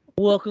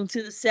 Welcome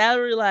to the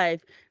salary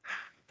life.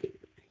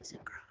 It's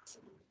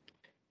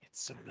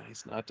so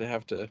nice not to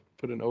have to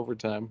put in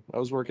overtime. I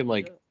was working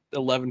like Yeah.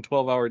 11,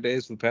 12-hour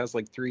days for the past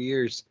like 3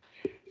 years.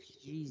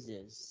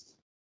 Jesus.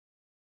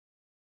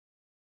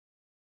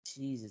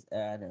 Jesus.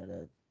 I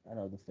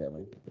know the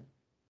feeling.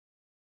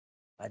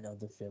 I know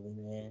the feeling,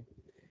 man.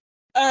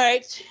 All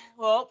right.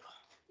 Well,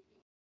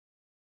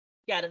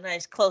 got a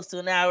nice close to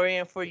an hour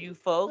in for you Oh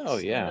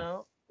folks. yeah.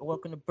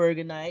 Welcome to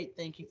Burger Night.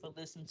 Thank you for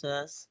listening to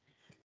us.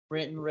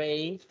 Brent and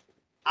Ray.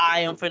 I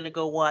am finna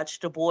go watch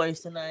The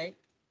Boys tonight.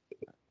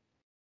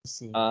 Let's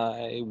see.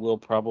 I will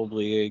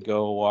probably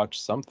go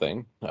watch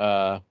something.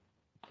 I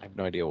have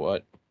no idea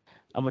what.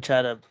 I'm gonna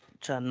try to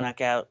knock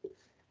out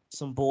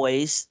some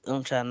boys. I'm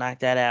gonna try to knock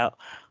that out.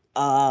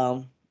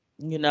 Um,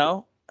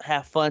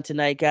 have fun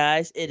tonight,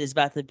 guys. It is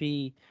about to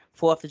be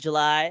 4th of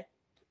July.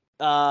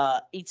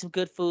 Eat some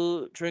good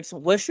food, drink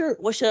some. What's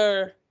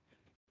your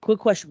quick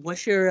question?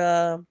 What's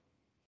your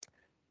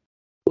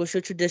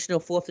traditional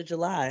 4th of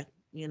July?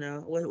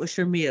 What's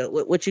your meal?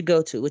 What you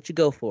go to? What you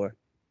go for?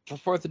 For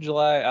 4th of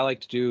July, I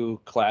like to do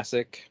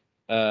classic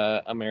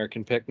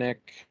American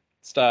picnic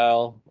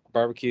style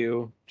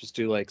barbecue. Just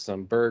do like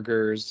some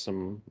burgers,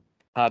 some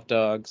hot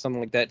dogs, something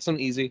like that. Some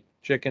easy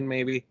chicken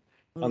maybe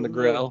on the Mm,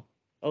 grill.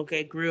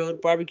 okay,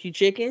 grilled barbecue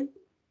chicken.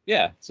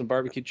 Yeah, some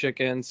barbecue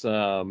chicken,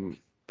 some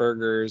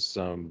burgers,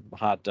 some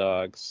hot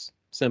dogs.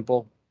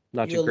 Simple,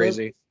 not You too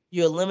crazy.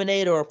 you a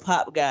lemonade or a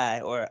pop guy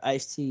or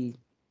iced tea?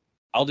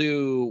 I'll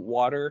do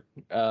water.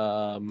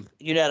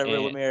 You're not a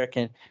real And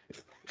American.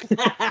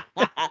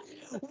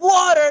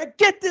 Water!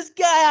 Get this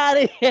guy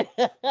out of here!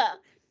 I'll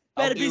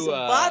Better be do some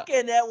vodka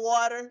in that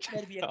water.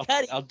 Better be a I'll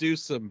cutty. do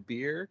some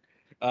beer.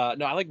 No,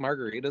 I like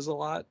margaritas a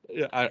lot.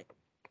 Yeah, A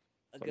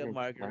good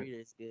margarita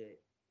is good.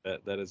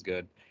 that is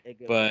good. A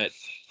good margarita. But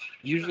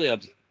usually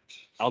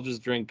I'll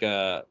just drink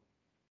I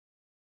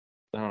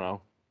don't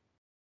know,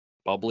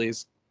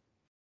 bubblies.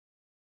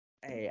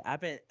 Hey,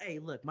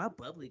 look, my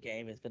bubbly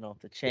game has been off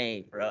the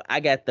chain, bro. I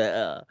got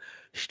the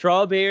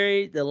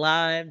strawberry, the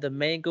lime, the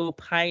mango,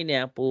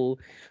 pineapple,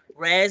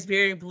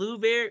 raspberry,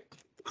 blueberry.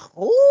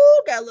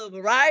 Oh, got a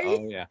little variety.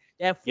 Oh yeah.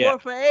 That Yeah. 4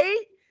 for 8.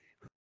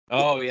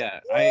 Oh yeah.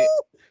 Woo! I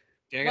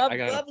My I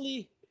got a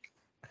bubbly.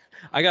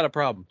 I got a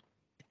problem.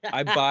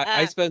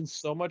 I spend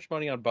so much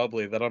money on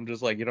bubbly that I'm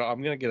just like,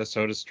 I'm gonna get a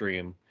soda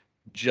stream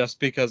just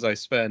because I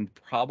spend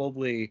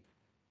probably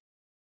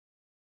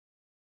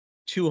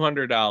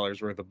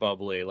 $200 worth of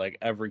bubbly like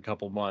every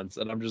couple months.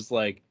 And I'm just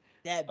like,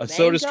 That a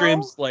soda mango,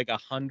 stream's like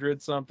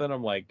 100 something.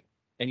 I'm like,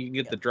 and you can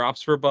get the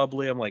drops for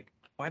bubbly. I'm like,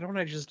 why don't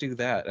I just do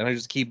that? And I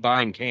just keep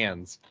buying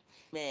cans.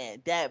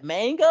 man, that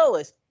mango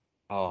is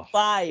Oh yeah.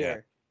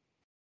 fire.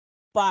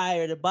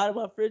 Fire. The bottom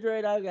of my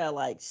refrigerator, I got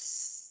like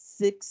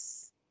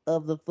 6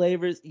 of the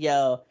flavors.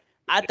 Yo,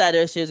 I thought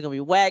that shit was gonna be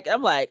whack.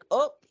 I'm like,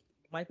 oh,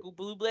 Michael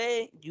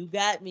Bublé, you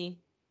got me.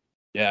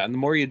 Yeah, and the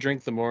more you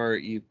drink, the more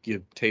you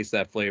taste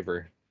that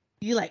flavor.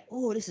 You like,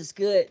 oh, this is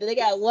good. Then they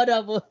got one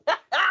of them.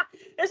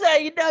 It's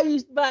like you know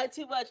you buy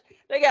too much.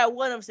 They got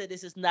one of them said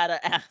this is not a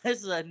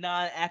this is a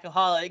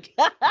non-alcoholic.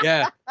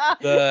 Yeah,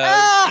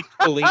 the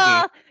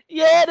Bellini.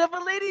 Yeah, the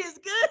Bellini is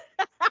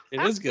good.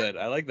 It is good.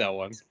 I like that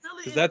one It's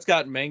really because is that's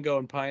got mango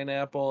and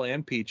pineapple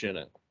and peach in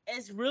it.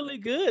 it's really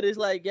good. It's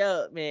like,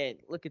 yo, man,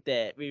 look at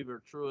that. We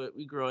were true.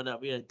 We growing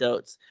up, we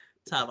adults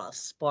talking about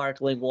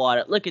sparkling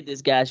water. Look at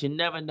this, guys. You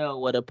never know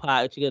what you're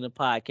gonna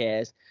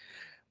podcast.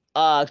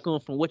 It's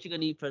going from what you're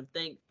gonna eat for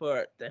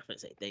definitely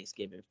say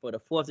Thanksgiving for the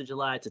 4th of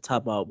July to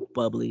talk about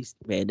bubblies.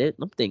 Man, them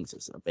things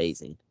is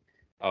amazing.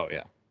 Oh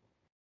yeah,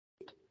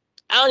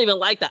 I don't even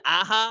like the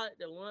aha.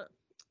 The one.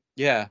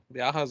 yeah. The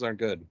ahas aren't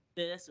good.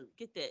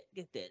 Get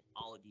that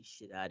Aldi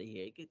shit out of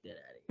here. Get that out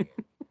of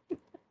here.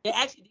 It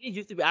actually it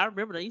used to be. I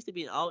remember they used to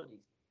be in Aldi's.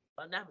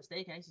 If I'm not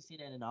mistaken, I used to see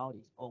that in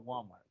Aldi's or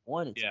Walmart.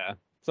 One or two. Yeah,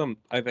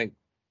 I think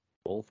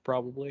both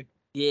probably.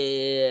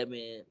 Yeah,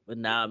 man. But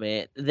nah,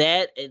 man.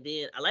 That and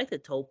then I like the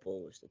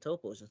topos. The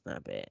topos is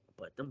not bad,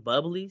 but them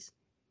bubblies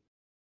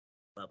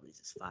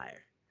is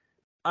fire.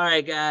 All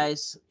right,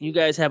 guys. You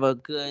guys have a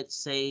good,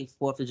 safe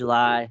 4th of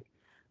July.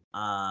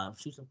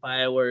 Shoot some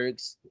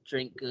fireworks,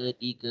 drink good,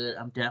 eat good.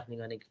 I'm definitely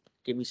gonna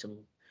give me some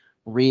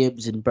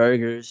ribs and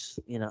burgers.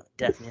 You know,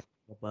 definitely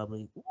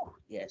bubbly. Ooh,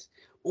 yes.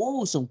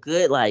 Ooh, some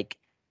good like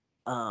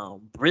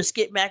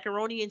brisket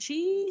macaroni and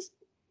cheese.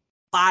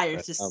 Fire.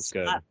 It's That sounds just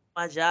good.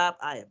 my job.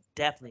 I am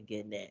definitely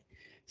getting that.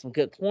 Some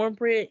good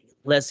cornbread.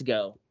 Let's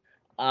go.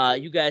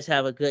 You guys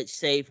have a good,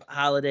 safe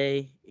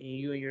holiday.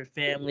 You and your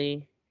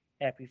family.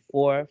 Happy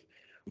 4th. You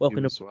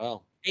Welcome to as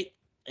well.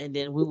 and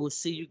then we will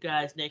see you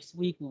guys next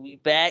week. We'll be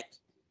back.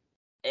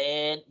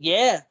 And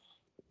yeah,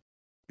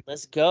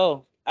 let's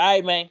go. All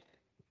right, man.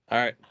 All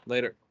right,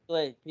 later.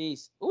 Play.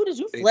 Peace. Ooh, did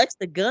you Peace. flex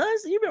the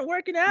guns? You been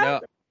working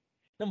out?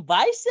 No, Them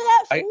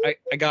biceps? I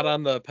got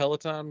on the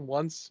Peloton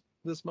once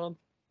this month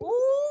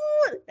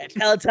Ooh, that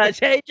Peloton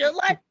changed your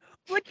life.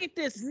 Look at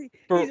this.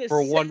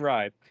 for one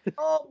ride.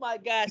 Oh my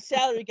God,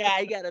 salary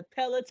guy. He got a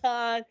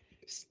Peloton,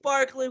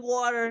 sparkling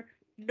water,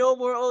 no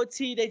more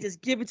OT. They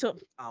just give it to him.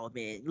 Oh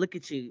man, look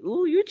at you.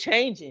 Ooh, you're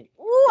changing.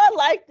 Ooh, I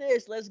like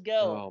this. Let's go.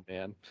 Oh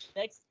man.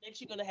 Next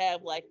you're gonna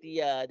have like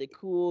the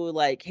cool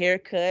like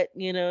haircut,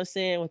 you know what I'm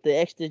saying, with the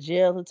extra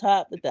gel on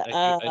top with the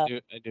I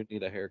do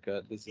need a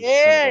haircut. This is kind of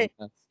yeah.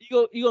 a mess.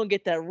 You gonna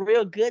get that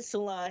real good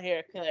salon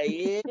haircut.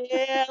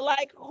 Yeah,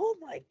 like oh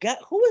my God,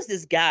 who is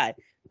this guy?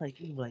 Like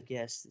you like,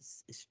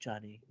 yes, it's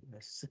Johnny.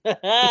 Yes.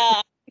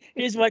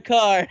 Here's my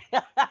card.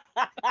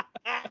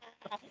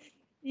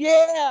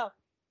 Yeah.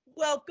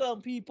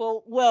 Welcome,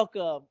 people.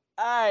 Welcome. All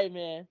right,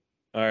 man.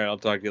 All right, I'll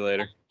talk to you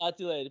later. Talk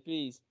to you later.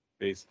 Peace.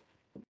 Peace.